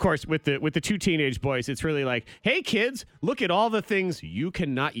survives. Of course, with the 2 teenage boys, it's really like, hey kids, look at all the things you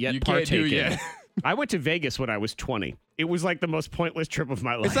cannot yet You can't partake do in. yet. I went to Vegas when I was 20. It was the most pointless trip of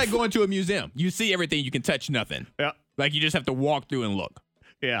my life. It's like going to a museum. You see everything, you can touch nothing. Yeah, You just have to walk through and look.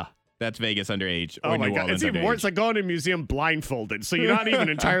 yeah. That's Vegas underage. Or Oh my New God. Orleans It's even underage. worse. It's like going to a museum blindfolded. So you're not even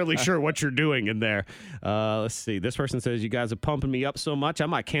entirely sure what you're doing in there. Let's see. This person says, you guys are pumping me up so much, I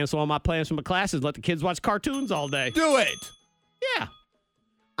might cancel all my plans for my classes, let the kids watch cartoons all day. Do it. Yeah.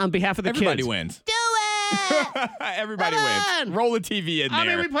 On behalf of the Everybody kids. wins. Do it. Everybody Come wins. on. Roll a TV in there. I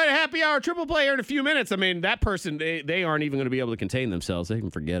mean, we played a happy hour triple play here in a few minutes. I mean, that person, they aren't even going to be able to contain themselves. They can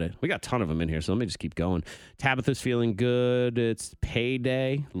forget it. We got a ton of them in here, so let me just keep going. Tabitha's feeling good. It's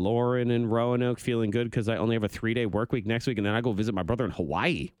payday. Lauren and Roanoke feeling good because I only have a 3-day work week next week, and then I go visit my brother in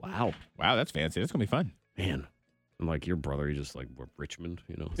Hawaii. Wow. Wow, that's fancy. That's going to be fun. Man. I'm like your brother. He's just Richmond,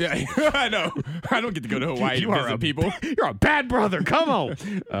 you know. Yeah, I know. I don't get to go to Hawaii You to are visit a people. You're a bad brother. Come on.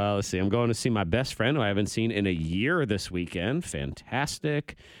 Let's see. I'm going to see my best friend who I haven't seen in a year this weekend.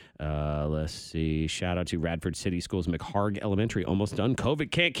 Fantastic. Let's see. Shout out to Radford City Schools, McHarg Elementary. Almost done. COVID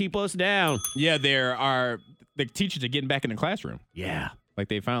can't keep us down. Yeah, the teachers are getting back in the classroom. Yeah.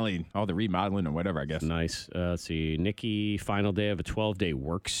 They finally, all the remodeling or whatever, I guess. Nice. Let's see. Nikki, final day of a 12-day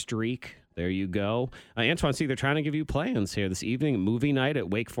work streak. There you go. Antoine, see, they're trying to give you plans here this evening. Movie night at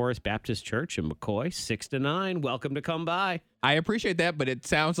Wake Forest Baptist Church in McCoy, 6 to 9. Welcome to come by. I appreciate that, but it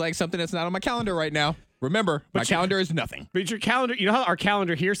sounds like something that's not on my calendar right now. Remember, my calendar is nothing. But your calendar, you know how our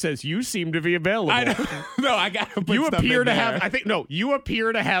calendar here says you seem to be available. I know. No, I got to put You stuff appear in to there. have, you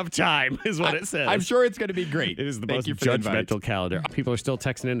appear to have time, is what it says. I'm sure it's going to be great. It is the Thank most you for the invite. judgmental calendar. People are still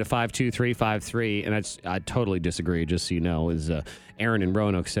texting into 52353, and I totally disagree, just so you know, is Aaron in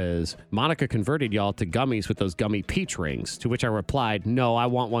Roanoke says, Monica converted y'all to gummies with those gummy peach rings, to which I replied, no, I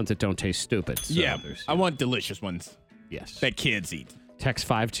want ones that don't taste stupid. So Yeah, I want delicious ones Yes. that kids eat. Text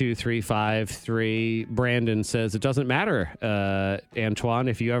 52353. Brandon says, it doesn't matter, Antoine,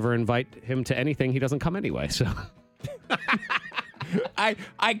 if you ever invite him to anything, he doesn't come anyway, so...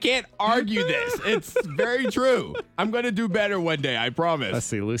 I can't argue this. It's very true. I'm going to do better one day, I promise. Let's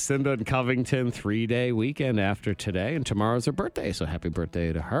see. Lucinda in Covington, 3-day weekend after today, and tomorrow's her birthday, so happy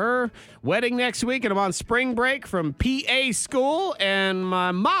birthday to her. Wedding next week, and I'm on spring break from PA school, and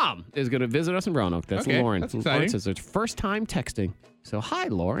my mom is going to visit us in Roanoke. That's Okay, Lauren. that's Lauren exciting. says it's first time texting. So, hi,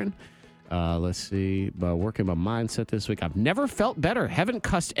 Lauren. Let's see. Working my mindset this week. I've never felt better. Haven't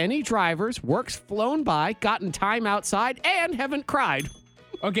cussed any drivers. Work's flown by. Gotten time outside. And haven't cried.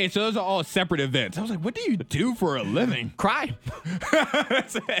 Okay, so those are all separate events. I was like, what do you do for a living? Cry.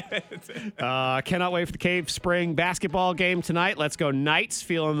 That's it. Cannot wait for the Cave Spring basketball game tonight. Let's go Knights.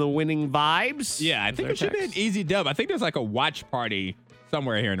 Feeling the winning vibes. Yeah, I think it should be an easy dub. I think there's like a watch party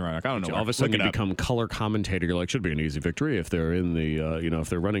somewhere here in Roanoke. I don't know. All of a sudden, Look you it up. become color commentator. You're like, should be an easy victory if they're in the, if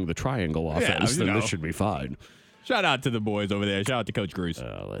they're running the triangle offense, then this should be fine. Shout out to the boys over there. Shout out to Coach Cruz.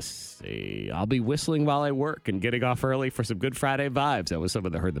 Let's see. I'll be whistling while I work and getting off early for some Good Friday vibes. That was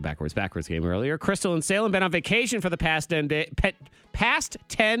someone that heard the backwards game earlier. Crystal and Salem been on vacation for the past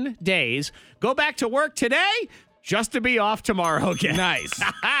 10 days. Go back to work today just to be off tomorrow again. Nice.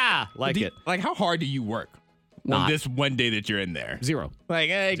 Like it. Like, how hard do you work Not. on this one day that you're in there? 0. Like,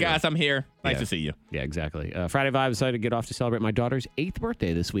 hey, guys, I'm here. Nice Yeah. to see you. Yeah, exactly. Friday Vibes decided to get off to celebrate my daughter's 8th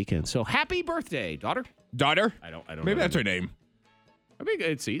birthday this weekend. So happy birthday, daughter. Daughter? I don't Maybe know that's her her name. I mean,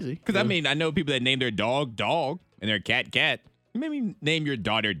 it's easy. Because, I mean, I know people that name their dog, and their cat. Maybe name your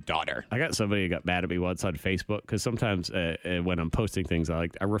daughter. I got somebody who got mad at me once on Facebook because sometimes when I'm posting things, I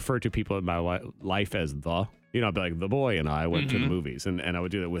refer to people in my life as the. I'd be like, the boy and I went to the movies, and I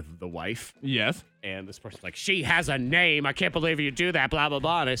would do that with the wife. Yes. And this person's like, she has a name. I can't believe you do that, blah, blah,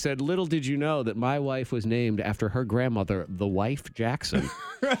 blah. And I said, little did you know that my wife was named after her grandmother, the wife Jackson.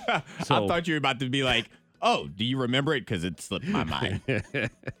 I thought you were about to be like, oh, do you remember it? Because it slipped my mind.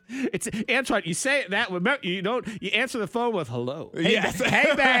 It's Antoine. You say that. Remember, you answer the phone with hello. Hey, Yes.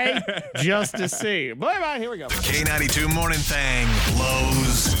 hey, babe. Just to see. Bye. Here we go. K92 Morning Thang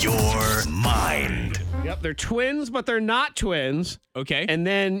blows your mind. Yep, they're twins, but they're not twins. Okay. And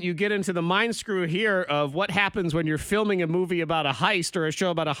then you get into the mind screw here of what happens when you're filming a movie about a heist or a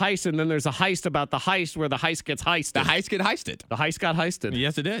show about a heist, and then there's a heist about the heist where the heist gets heisted. The heist get heisted. The heist got heisted.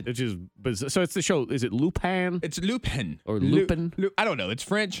 Yes, it did. Which is bizarre. So it's the show. Is it Lupin? It's Lupin. Or Lupin? I don't know. It's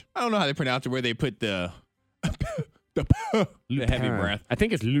French. I don't know how they pronounce it, where they put the heavy breath. I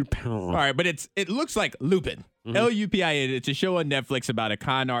think it's Lupin. All right, but it looks like Lupin. Lupin. It's a show on Netflix about a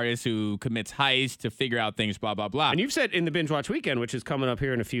con artist who commits heists to figure out things, blah, blah, blah. And you've said in the Binge Watch Weekend, which is coming up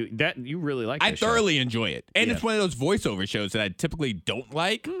here in a few, that you really like I this show. thoroughly enjoy it. And Yeah. it's one of those voiceover shows that I typically don't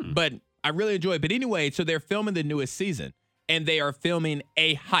like, but I really enjoy it. But anyway, so they're filming the newest season, and they are filming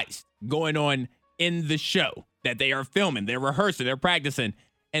a heist going on in the show that they are filming. They're rehearsing, they're practicing,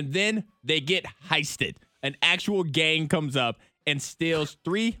 and then they get heisted. An actual gang comes up and steals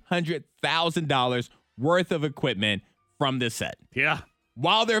 $300,000 worth of equipment from the set Yeah.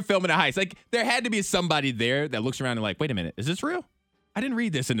 while they're filming a heist. Like, there had to be somebody there that looks around and like, wait a minute, is this real? I didn't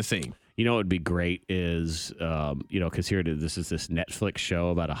read this in the scene. You know what would be great is, because here this is this Netflix show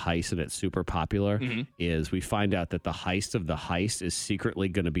about a heist and it's super popular, is we find out that the heist of the heist is secretly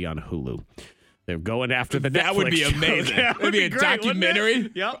going to be on Hulu. They're going after the That Netflix would be show. amazing. That It'd be a great, wouldn't it?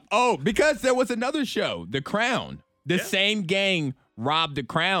 documentary. Yep. Oh, because there was another show, The Crown. The same gang robbed The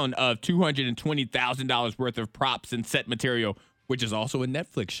Crown of $220,000 worth of props and set material, which is also a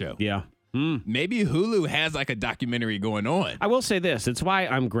Netflix show. Yeah. Maybe Hulu has like a documentary going on. I will say this. It's why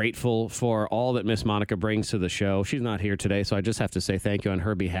I'm grateful for all that Miss Monica brings to the show. She's not here today, so I just have to say thank you on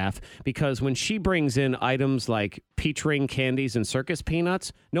her behalf. Because when she brings in items like peach ring candies and circus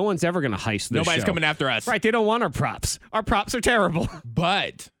peanuts, no one's ever going to heist this Nobody's show. coming after us. Right, they don't want our props. Our props are terrible.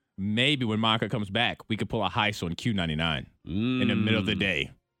 But maybe when Monica comes back, we could pull a heist on Q99 in the middle of the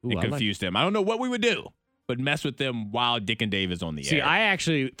day and I like confuse them. I don't know what we would do, but mess with them while Dick and Dave is on the See, air. I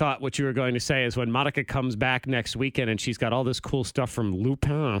actually thought what you were going to say is when Monica comes back next weekend and she's got all this cool stuff from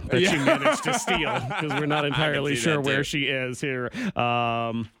Lupin that she managed to steal, because we're not entirely see sure that, where too. she is here.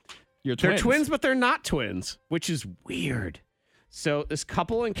 You're They're twins, but they're not twins, which is weird. So this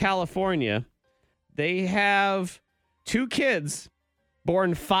couple in California, They have 2 kids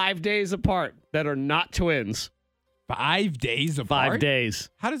born 5 days apart that are not twins. 5 days apart? 5 days.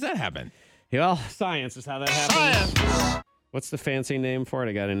 How does that happen? Well, science is how that happens. What's the fancy name for it?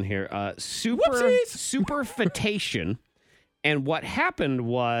 I got it in here. Superfetation. And what happened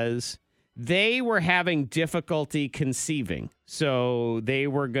was they were having difficulty conceiving. So they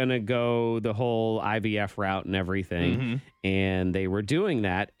were going to go the whole IVF route and everything. And they were doing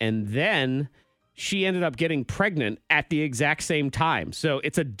that. And then she ended up getting pregnant at the exact same time. So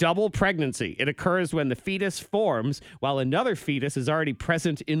it's a double pregnancy. It occurs when the fetus forms while another fetus is already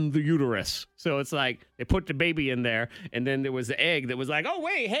present in the uterus. So it's like they put the baby in there, and then there was the egg that was like, oh,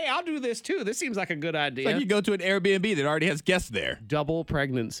 wait, hey, I'll do this too. This seems like a good idea. It's like you go to an Airbnb that already has guests there. Double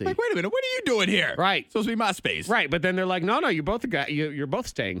pregnancy. Like, wait a minute, what are you doing here? Right. It's supposed to be my space. Right, but then they're like, no, you're both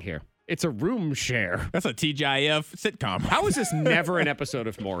staying here. It's a room share. That's a TGIF sitcom. How is this never an episode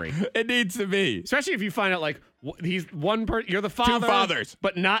of Maury? It needs to be. Especially if you find out, like, he's one person, you're the father. 2 fathers.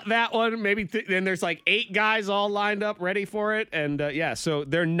 But not that one. Maybe then there's like 8 guys all lined up ready for it. And so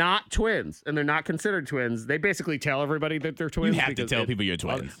they're not twins, and they're not considered twins. They basically tell everybody that they're twins. You have to tell people you're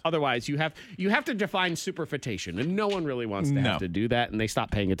twins. Otherwise, you have to define superfetation, and no one really wants to have to do that, and they stop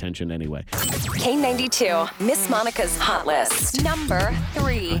paying attention anyway. K92, Miss Monica's Hot List. Number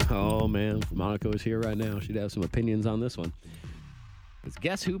 3. Oh, man. If Monica was here right now, she'd have some opinions on this one. Because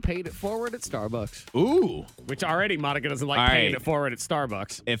guess who paid it forward at Starbucks? Ooh. Which already Monica doesn't like paying it forward at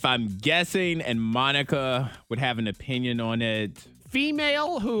Starbucks. If I'm guessing, and Monica would have an opinion on it.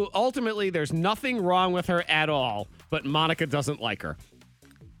 Female who ultimately there's nothing wrong with her at all, but Monica doesn't like her.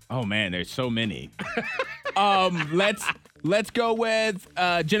 Oh, man, there's so many. Let's go with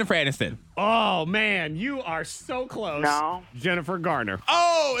Jennifer Aniston. Oh, man, you are so close. No. Jennifer Garner.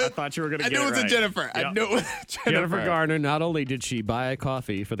 Oh, I thought you were going to get it I knew it was right. a Jennifer. Yep. I knew it was Jennifer. Jennifer Garner, not only did she buy a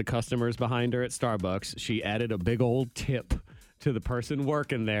coffee for the customers behind her at Starbucks, she added a big old tip to the person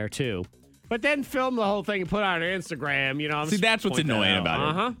working there, too. But then filmed the whole thing and put it on her Instagram, you know. See, that's what's annoying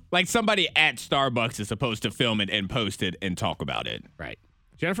about it. Like somebody at Starbucks is supposed to film it and post it and talk about it. Right.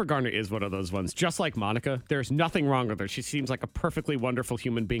 Jennifer Garner is one of those ones. Just like Monica, there's nothing wrong with her. She seems like a perfectly wonderful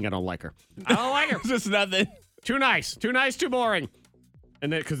human being. I don't like her. I don't like her. Just nothing. Too nice, too boring.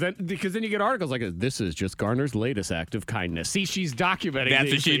 And then because then you get articles like, this is just Garner's latest act of kindness. See, she's documenting. That's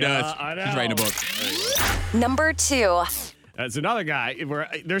these what she things. does. I know. She's writing a book. Number 2. That's another guy where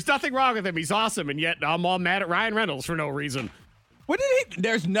there's nothing wrong with him. He's awesome, and yet I'm all mad at Ryan Reynolds for no reason. What did he?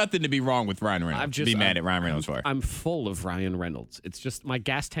 There's nothing to be wrong with Ryan Reynolds. Be mad at Ryan Reynolds for. I'm full of Ryan Reynolds. It's just my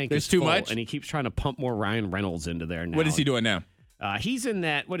gas tank There's is too full, much? and he keeps trying to pump more Ryan Reynolds into there now. What is he doing now? He's in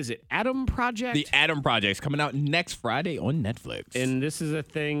that, what is it, Adam Project? The Adam Project's coming out next Friday on Netflix. And this is a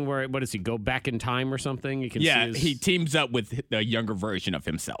thing where, what does he, go back in time or something? You can see his... he teams up with the younger version of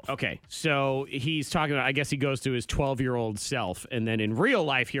himself. Okay, so he's talking about, I guess he goes to his 12-year-old self. And then in real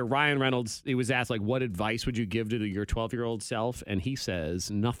life here, Ryan Reynolds, he was asked, like, what advice would you give to your 12-year-old self? And he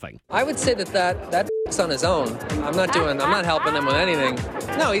says, nothing. I would say that on his own. I'm not helping him with anything.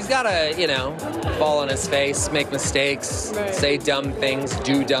 No, he's got to, fall on his face, make mistakes, say dumb things,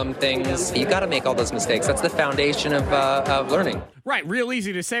 do dumb things. You got to make all those mistakes. That's the foundation of learning. Right, real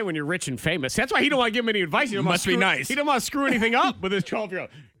easy to say when you're rich and famous. That's why he don't want to give him any advice. He don't Must be nice. He don't want to screw anything up with his 12-year-old.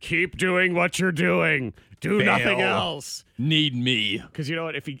 Keep doing what you're doing. Do nothing else. Need me. Because you know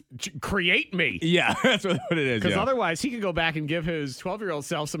what? If he create me. Yeah, that's what it is. Because otherwise, he could go back and give his 12-year-old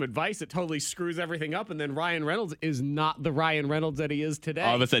self some advice that totally screws everything up, and then Ryan Reynolds is not the Ryan Reynolds that he is today.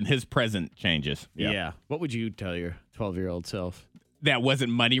 All of a sudden, his present changes. Yeah. What would you tell your 12-year-old self? That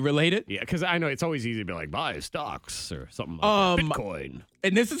wasn't money related? Yeah, because I know it's always easy to be like, buy stocks or something like that. Bitcoin.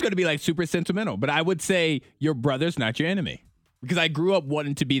 And this is going to be like super sentimental, but I would say your brother's not your enemy. Because I grew up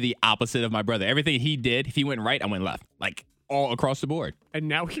wanting to be the opposite of my brother. Everything he did, if he went right, I went left. Like, all across the board. And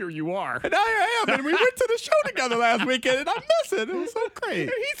now here you are. And I am. And we went to the show together last weekend, and I miss it. It was so great. And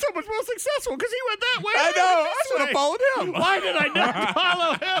he's so much more successful because he went that way. I know. I should have followed him. Why did I not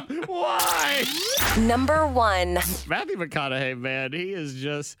follow him? Why? Number 1. Matthew McConaughey, man, he is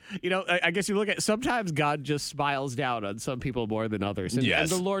just, I guess you look at, sometimes God just smiles down on some people more than others. And,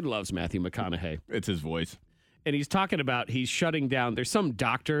 yes. And the Lord loves Matthew McConaughey. It's his voice. And he's talking about he's shutting down. There's some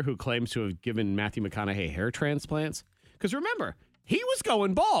doctor who claims to have given Matthew McConaughey hair transplants. Because remember, he was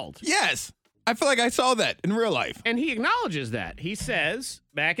going bald. Yes. I feel like I saw that in real life. And he acknowledges that. He says,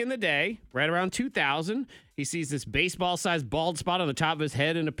 back in the day, right around 2000, he sees this baseball-sized bald spot on the top of his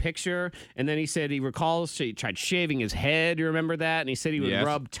head in a picture. And then he said he recalls he tried shaving his head. You remember that? And he said he would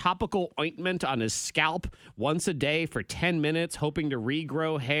rub topical ointment on his scalp once a day for 10 minutes, hoping to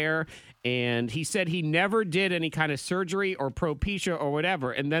regrow hair. And he said he never did any kind of surgery or propecia or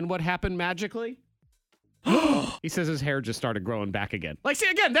whatever. And then what happened magically? He says his hair just started growing back again. Like, see,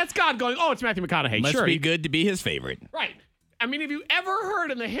 again, that's God going, oh, it's Matthew McConaughey. Must sure, be good to be his favorite. Right. I mean, have you ever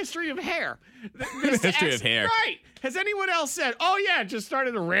heard in the history of hair? History of hair. Right. Has anyone else said, oh, yeah, it just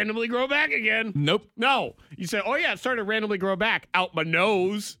started to randomly grow back again? Nope. No. You say, oh, yeah, it started to randomly grow back out my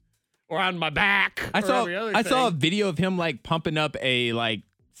nose or on my back. I saw a thing. video of him like pumping up a like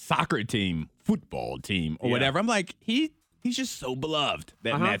soccer team, football team, or whatever. I'm like, he's just so beloved,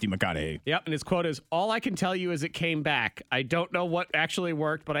 that Matthew McConaughey. Yep, and his quote is, all I can tell you is it came back. I don't know what actually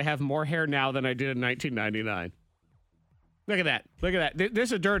worked, but I have more hair now than I did in 1999. Look at that. Look at that.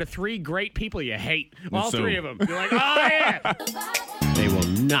 There's a dirt of 3 great people you hate. All 3 of them. You're like, oh, yeah. They will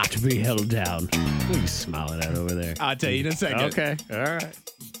not be held down. What are you smiling at over there? I'll tell you in a second. Okay. All right.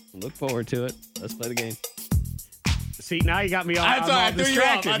 Look forward to it. Let's play the game. See, now you got me all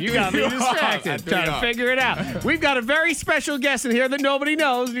distracted. You got me distracted. Trying to figure it out. We've got a very special guest in here that nobody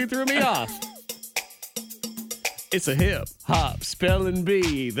knows, and you threw me off. It's a hip hop spelling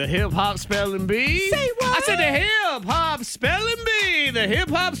bee. The hip hop spelling bee. Say what? I said the hip hop spelling bee. The hip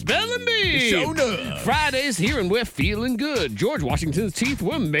hop spelling bee. Showed up. Fridays here and we're feeling good. George Washington's teeth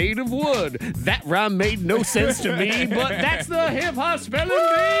were made of wood. That rhyme made no sense to me, but that's the hip hop spelling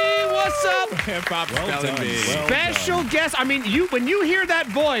bee. What's up? Hip hop spelling bee. Special guest. I mean, when you hear that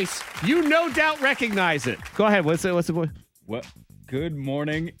voice, you no doubt recognize it. Go ahead. What's the voice? What? Good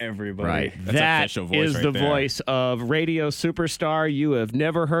morning, everybody. Right. That's that official voice is right the there. voice of radio superstar you have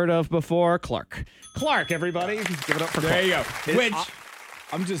never heard of before, Clark. Clark, everybody. Give it up for Clark. There you go. Which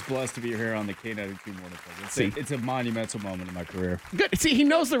I'm just blessed to be here on the K92 Morning Thing. It's a monumental moment in my career. Good. See, he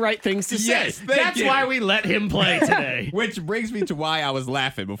knows the right things to say. Yes, thank That's you. why we let him play today. Which brings me to why I was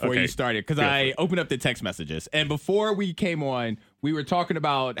laughing before you started, because I opened up the text messages. And before we came on, we were talking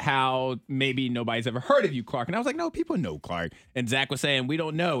about how maybe nobody's ever heard of you, Clark. And I was like, no, people know Clark. And Zach was saying, we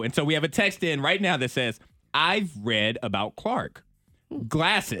don't know. And so we have a text in right now that says, I've read about Clark.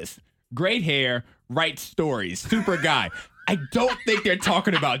 Glasses, great hair, writes stories, super guy. I don't think they're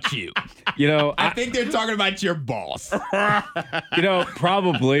talking about you. You know, I think they're talking about your boss. you know,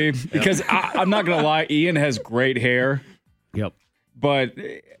 probably because I'm not gonna lie, Ian has great hair. Yep. But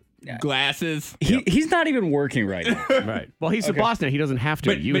Glasses. he's not even working right now. Right. Well, he's the boss now. He doesn't have to.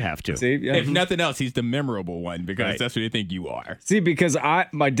 But- you but- have to. See, yeah. If nothing else, he's the memorable one because that's what they think you are. See, because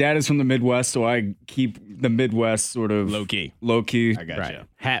my dad is from the Midwest, so I keep the Midwest sort of Low key. Low key. I got you.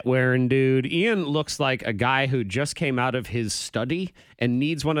 Hat wearing dude. Ian looks like a guy who just came out of his study and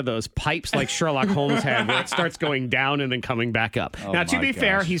needs one of those pipes like Sherlock Holmes had where it starts going down and then coming back up. Now, to my be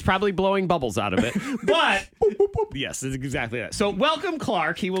fair, gosh. he's probably blowing bubbles out of it. But, yes, it's exactly that. So, welcome,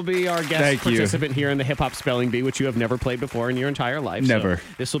 Clark. He will be our guest Thank you. participant here in the Hip Hop Spelling Bee, which you have never played before in your entire life. Never. So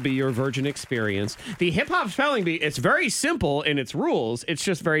this will be your virgin experience. The Hip Hop Spelling Bee, it's very simple in its rules. It's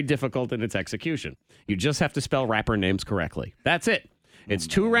just very difficult in its execution. You just have to spell rapper names correctly. That's it. It's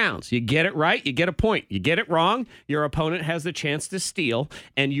 2 rounds. You get it right, you get a point. You get it wrong, your opponent has the chance to steal,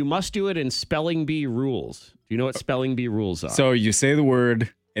 and you must do it in spelling bee rules. Do you know what spelling bee rules are? So you say the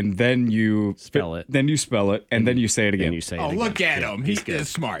word, and then you Spell it. Then you spell it, and then you say it again. and you say it Oh, again. look at him. He's good.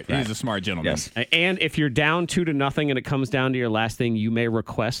 smart. He's a smart gentleman. Yes. And if you're down 2-0 and it comes down to your last thing, you may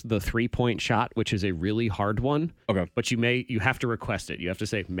request the 3-point shot, which is a really hard one. Okay. But you have to request it. You have to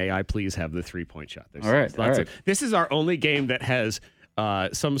say, "May I please have the 3-point shot?" There's All right, lots all right. this is our only game that has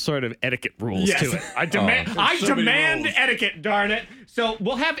some sort of etiquette rules Yes. to it. I demand, so many rules. etiquette. Darn it! So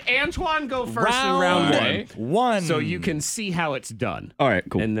we'll have Antoine go first in round one, so you can see how it's done. All right,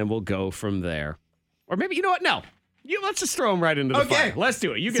 cool. And then we'll go from there. Or maybe you know what? No, let's just throw him right into the fire. Let's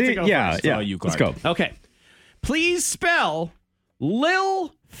do it. You get to go first. yeah. you, Let's Clark. go. Okay. Please spell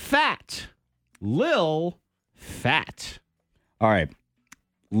Lil Fat. Lil Fat. All right.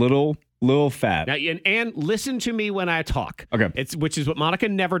 Little fat. Now, and listen to me when I talk. Okay. Which is what Monica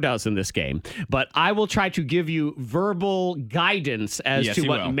never does in this game. But I will try to give you verbal guidance as Yes, to you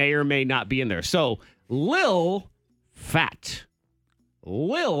what will. may or may not be in there. So, Lil Fat.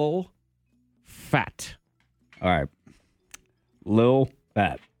 Lil Fat. All right. Lil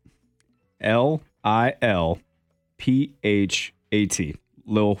fat. LILPHAT.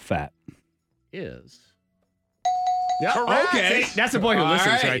 Lil fat. Is. Yep. Okay. See, that's the boy who All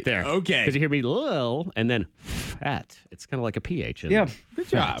listens right. right there. Okay. Because you hear me Lil and then fat. It's kind of like a PH. Yeah. Good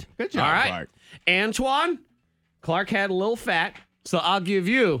job. Good job, All right. Clark. Antoine, Clark had a little fat, so I'll give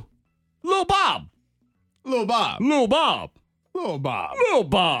you Lil Bob. Lil Bob. Lil Bob. Lil Bob. Lil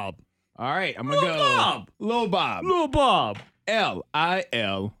Bob. All right, I'm going to Lil go. Bob. Lil Bob. Lil Bob.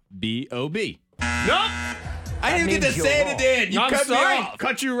 LILBOB. Nope. I didn't get to say it at the end. You I'm cut sorry. me off.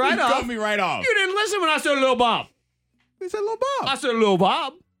 Cut you right you off. cut me right off. You didn't listen when I said Lil Bob. You said Lil Bob. I said Lil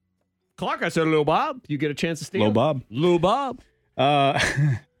Bob. Clark, I said Lil Bob. You get a chance to steal. Lil Bob. Lil Bob.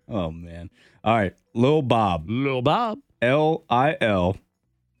 Oh, man. All right. Lil Bob. Lil Bob. Lilbob.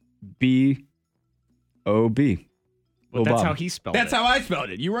 Well, that's how he spelled That's it. how I spelled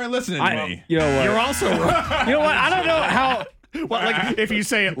it. You weren't listening to me. You know what? You're also wrong. You know what? I don't know how. Well, like if you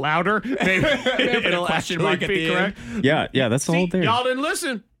say it louder, maybe it'll question actually mark at be the end. correct. Yeah, that's the whole See, thing. y'all didn't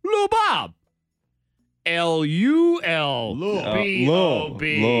listen. Lil Bob. L-U-L-B-O-B.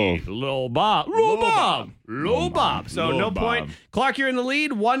 Lil Bob. Lil Bob. Lil Bob. So Lil no Bob. point. Clark, you're in the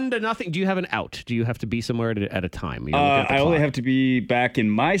lead, 1-0. Do you have an out? Do you have to be somewhere at a time? You gotta look at the I only clock. have to be back in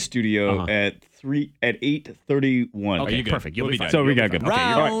my studio at 8:31. Okay, you good? perfect. You'll We'll be be fine. good. So we got good. Okay,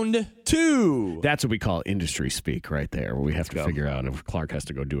 you're right. Round 2. That's what we call industry speak right there, where we have to figure out if Clark has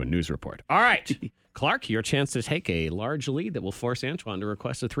to go do a news report. All right. Clark, your chance to take a large lead that will force Antoine to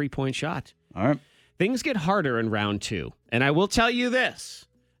request a 3-point shot. All right. Things get harder in round 2. And I will tell you this.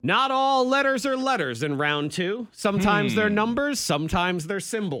 Not all letters are letters in round 2. Sometimes they're numbers, sometimes they're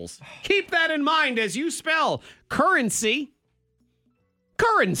symbols. Keep that in mind as you spell currency.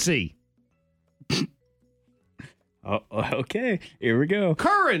 Currency. Oh, okay. Here we go.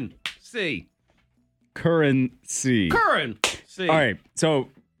 Currency. Currency. Currency. All right. So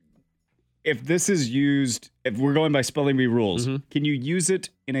if this is used, if we're going by spelling bee rules, can you use it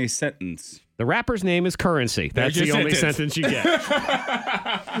in a sentence? The rapper's name is Currency. That's There's the your only sentence you get. Wait,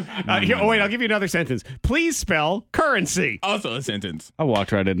 I'll give you another sentence. Please spell currency. Also a sentence. I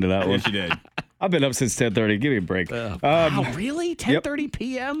walked right into that one. Yes, you did. I've been up since 10:30. Give me a break. Wow, really? 10:30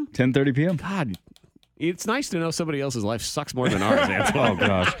 p.m.? 10:30 p.m. God, it's nice to know somebody else's life sucks more than ours, Antoine. Oh,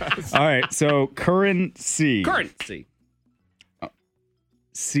 gosh. All right. So currency. Currency.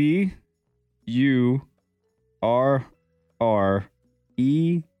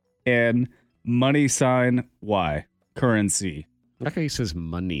 CURREN money sign Y. Currency. Okay, he says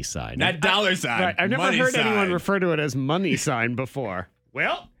money sign. Not dollar sign. Right, I've never money heard sign. anyone refer to it as money sign before.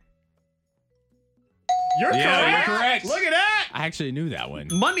 Well, you're Yeah, correct. you're correct. Look at that. I actually knew that one.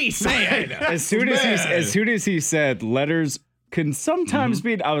 Money sign. As soon as he said letters can sometimes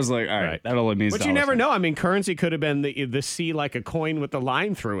mean, I was like, all right, that only means. But you never know. I mean, currency could have been the C like a coin with the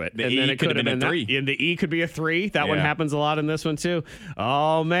line through it. The and E then it could have been a that. 3. And the E could be a 3. That one Yeah. happens a lot in this one, too.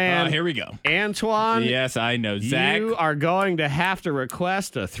 Oh, man. Here we go. Antoine. Yes, I know. Zach. You are going to have to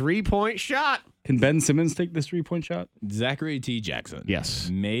request a 3-point shot. Can Ben Simmons take this 3-point shot? Zachary T. Jackson. Yes.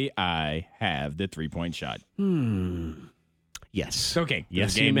 May I have the 3-point shot? Yes. Okay.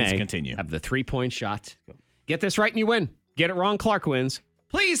 Yes, the game you is may continue. have the 3-point shot. Get this right and you win. Get it wrong, Clark wins.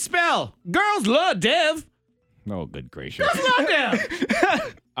 Please spell Girls Love Dev. Oh, good gracious. Girls Love Dev.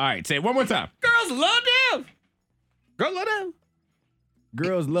 All right, say it one more time. Girls Love Dev. Girls Love Dev.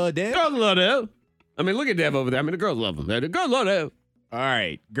 Girls love Dev. Girls love Dev. I mean, look at Dev over there. I mean, the girls love him. The girls love Dev. All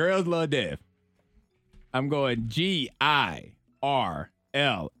right, girls love Dev. I'm going GIRLSLUDEV.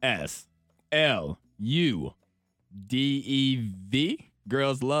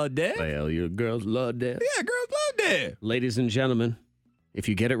 Girls love Dev. Well, your girls love Dev. Yeah, girls love Dev. Ladies and gentlemen, if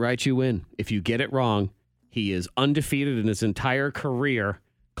you get it right, you win. If you get it wrong, he is undefeated in his entire career.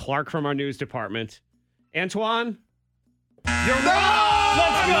 Clark from our news department. Antoine, you're wrong.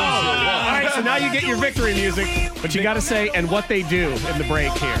 Let's go. All right, so now you get your victory music, but you got to say and what they do in the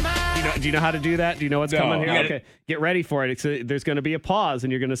break here. Do you know how to do that? Do you know what's coming here? Okay, get ready for it. There's going to be a pause,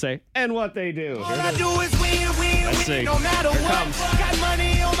 and you're going to say and what they do. Here it is. Let's see. No matter Here it what, comes. got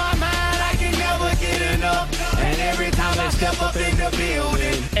money on my mind, I can never get enough. And every time I step up in the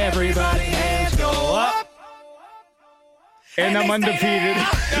building, Everybody hands go up. And I'm undefeated.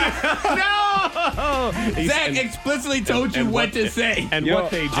 No! Zach explicitly told you what to say. And Yo,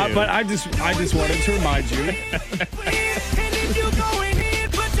 what they do. but I just wanted to remind you. and if you going in,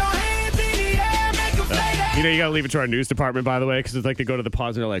 put your hands in the air, make 'em say that. You know, you got to leave it to our news department, by the way, because it's like they go to the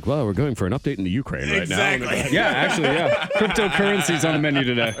pause and they're like, well, we're going for an update in the Ukraine right Exactly. now. Yeah, actually, yeah. Cryptocurrency's on the menu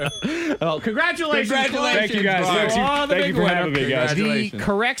today. Oh, congratulations. Congratulations, Thank you guys. bro. Thank you, Oh, the thank you big for winner. having me, guys. The Congratulations.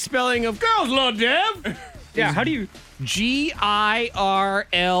 correct spelling of girls love Dev. Yeah, how do you?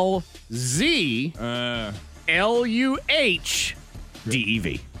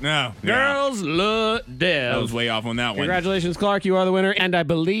 GIRLZLUHDEV. No. Girls love Dev. I was way off on that one. Congratulations, Clark. You are the winner. And I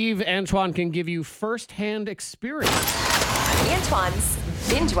believe Antoine can give you firsthand experience Antoine's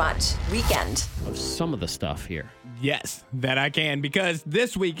Binge Watch Weekend. of some of the stuff here. Yes, that I can, because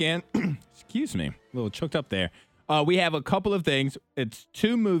this weekend, excuse me, a little choked up there. We have a couple of things. It's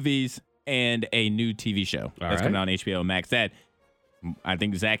 2 movies and a new TV show that's right. coming on HBO Max. That I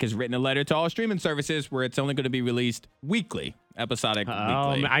think Zach has written a letter to all streaming services where it's only going to be released weekly, episodic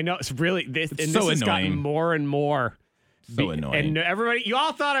weekly. I know. It's really, this, and so this has gotten annoying. more and more So annoying. And everybody, you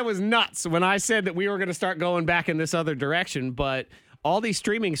all thought I was nuts when I said that we were going to start going back in this other direction, but all these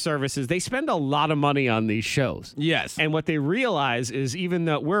streaming services, they spend a lot of money on these shows. Yes. And what they realize is even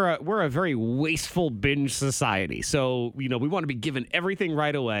though we're a very wasteful binge society. So, we want to be given everything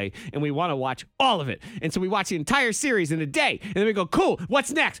right away and we want to watch all of it. And so we watch the entire series in a day. And then we go, cool,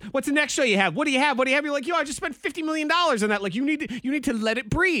 what's next? What's the next show you have? What do you have? What do you have? You're like, I just spent $50 million on that. Like you need to let it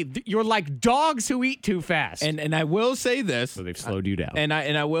breathe. You're like dogs who eat too fast. And I will say this. So they've slowed you down. And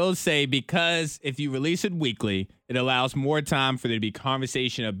I will say, because if you release it weekly, it allows more time for there to be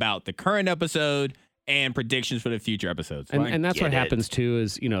conversation about the current episode and predictions for the future episodes. So and that's what happens too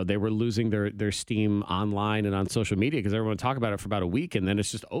is, they were losing their steam online and on social media because everyone talk about it for about a week and then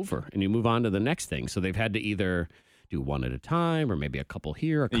it's just over and you move on to the next thing. So they've had to either do one at a time or maybe a couple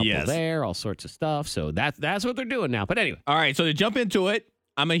here, a couple there, all sorts of stuff. So that's what they're doing now. But anyway. All right. So to jump into it,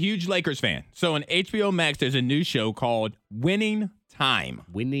 I'm a huge Lakers fan. So on HBO Max, there's a new show called Winning Time.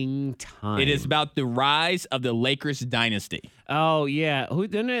 Winning Time. It is about the rise of the Lakers dynasty. Oh, yeah.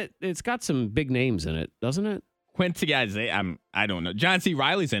 It's got some big names in it, doesn't it? Quincy Isaiah, I don't know. John C.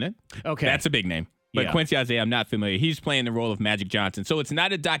 Reilly's in it. Okay. That's a big name. But Yeah. Quincy Isaiah, I'm not familiar. He's playing the role of Magic Johnson. So it's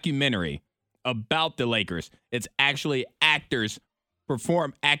not a documentary about the Lakers. It's actually actors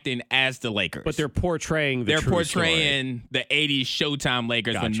acting as the Lakers. But they're portraying the true portraying the 80s Showtime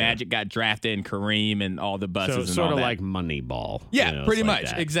Lakers when Magic got drafted and Kareem and all the buses and sort all of that. like Moneyball. Yeah, pretty it's like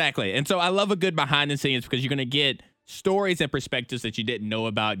much. that. Exactly. And so I love a good behind the scenes because you're going to get stories and perspectives that you didn't know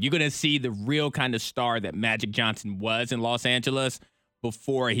about. You're going to see the real kind of star that Magic Johnson was in Los Angeles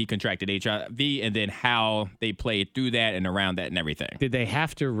before he contracted HIV and then how they played through that and around that and everything. Did they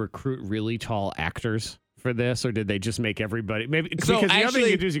have to recruit really tall actors for this, or did they just make everybody? Maybe So because the other actually-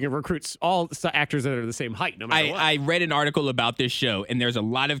 thing you do is you can recruit all actors that are the same height, no matter what. I read an article about this show, and there's a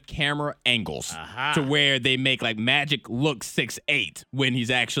lot of camera angles to where they make like Magic look 6'8" when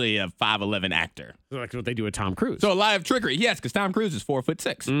he's actually a 5'11" actor. Like what they do with Tom Cruise. So a lot of trickery, yes, because Tom Cruise is 4'6".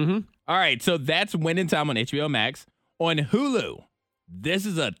 Mm-hmm. All right, so that's Winning Time on HBO Max. On Hulu, this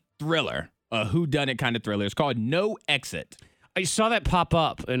is a thriller, a whodunit kind of thriller. It's called No Exit. I saw that pop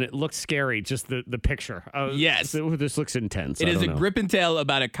up, and it looked scary, just the picture. Yes. This looks intense. It I is don't a know. grip and tale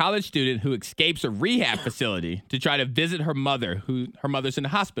about a college student who escapes a rehab facility to try to visit her mother, her mother's in the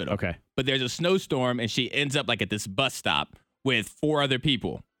hospital. Okay. But there's a snowstorm, and she ends up like at this bus stop with 4 other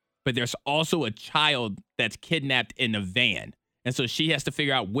people. But there's also a child that's kidnapped in a van. And so she has to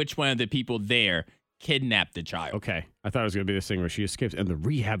figure out which one of the people there kidnapped the child. Okay. I thought it was going to be this thing where she escapes and the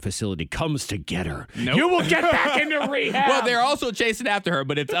rehab facility comes to get her. Nope. You will get back into rehab. Well, they're also chasing after her,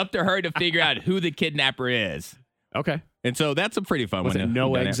 but it's up to her to figure out who the kidnapper is. Okay. And so that's a pretty fun Was one. it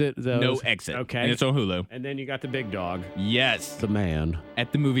No Exit, though? No Exit. Okay. And it's on Hulu. And then you got the big dog, Yes. the man,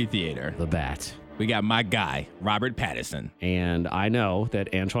 At the movie theater, the bat. we got my guy, Robert Pattinson. And I know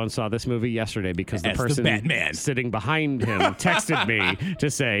that Antoine saw this movie yesterday because the As the person Batman. sitting behind him texted me to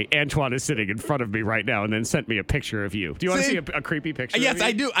say, Antoine is sitting in front of me right now, and then sent me a picture of you. Do you want to See? see a creepy picture Yes, of you?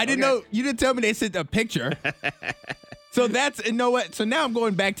 I do. I didn't know. You didn't tell me they sent a picture. So that's, you know what? So now I'm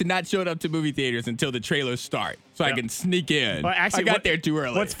going back to not showing up to movie theaters until the trailers start so I can sneak in. Well, actually, I got there too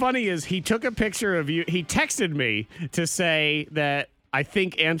early. What's funny is he took a picture of you. He texted me to say that I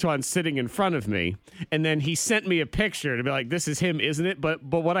think Antoine's sitting in front of me, and then he sent me a picture to be like, "This is him, isn't it?" But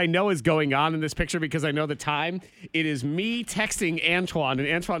what I know is going on in this picture because I know the time. It is me texting Antoine and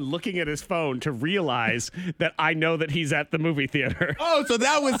Antoine looking at his phone to realize that I know that he's at the movie theater. Oh, so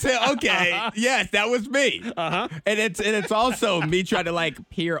that was it. Okay. Yes, that was me. Uh-huh. And it's also me trying to like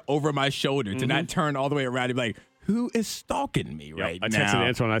peer over my shoulder to not turn all the way around and be like, who is stalking me right I now? texted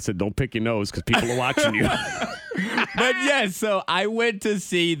Antoine. I said, "Don't pick your nose because people are watching you." But yes, so I went to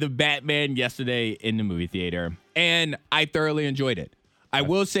see the Batman yesterday in the movie theater, and I thoroughly enjoyed it. I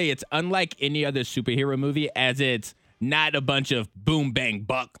will say it's unlike any other superhero movie, as it's not a bunch of boom, bang,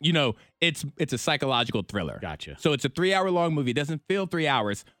 buck. You know, it's a psychological thriller. Gotcha. So it's a 3-hour-long movie. It doesn't feel 3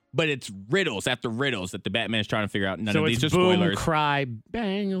 hours, but it's riddles after riddles that the Batman's trying to figure out. None So of it's these are boom, spoilers. cry,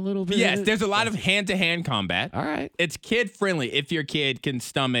 bang a little bit. Yes, there's a lot of hand-to-hand combat. All right. It's kid-friendly if your kid can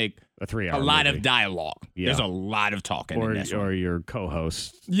stomach A 3-hour a lot movie. of dialogue. Yeah. There's a lot of talking in this one. or your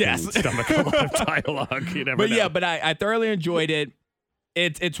co-host. Yes. can stomach a lot of dialogue. You never But know. yeah, but I thoroughly enjoyed it.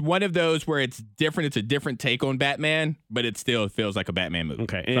 It's one of those where it's different. It's a different take on Batman, but it still feels like a Batman movie.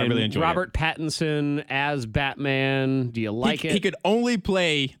 Okay, So and I really enjoyed Robert Pattinson as Batman. Do you it. like it? He could only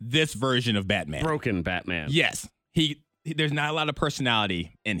play this version of Batman. Broken Batman. Yes. There's not a lot of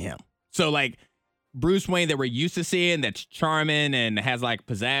personality in him. So like Bruce Wayne that we're used to seeing, that's charming and has like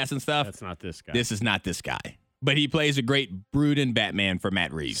pizzazz and stuff. That's not this guy. This is not this guy. but he plays a great brooding Batman for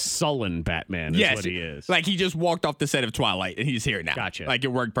Matt Reeves. Sullen Batman is what he is. Like he just walked off the set of Twilight and he's here now. Gotcha. Like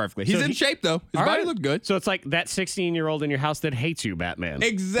it worked perfectly. He's So in he- shape though. His All body right. looked good. So it's like that 16-year-old in your house that hates you, Batman.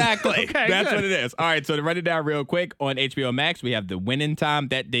 Exactly. Okay, That's good. what it is. All right, so to run it down real quick, on HBO Max, we have The Winning Time.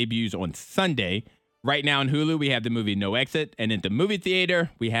 That debuts on Sunday. Right now on Hulu, we have the movie No Exit. And at the movie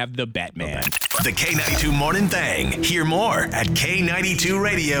theater, we have The Batman. The K92 Morning Thang. Hear more at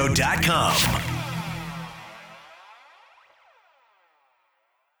K92Radio.com.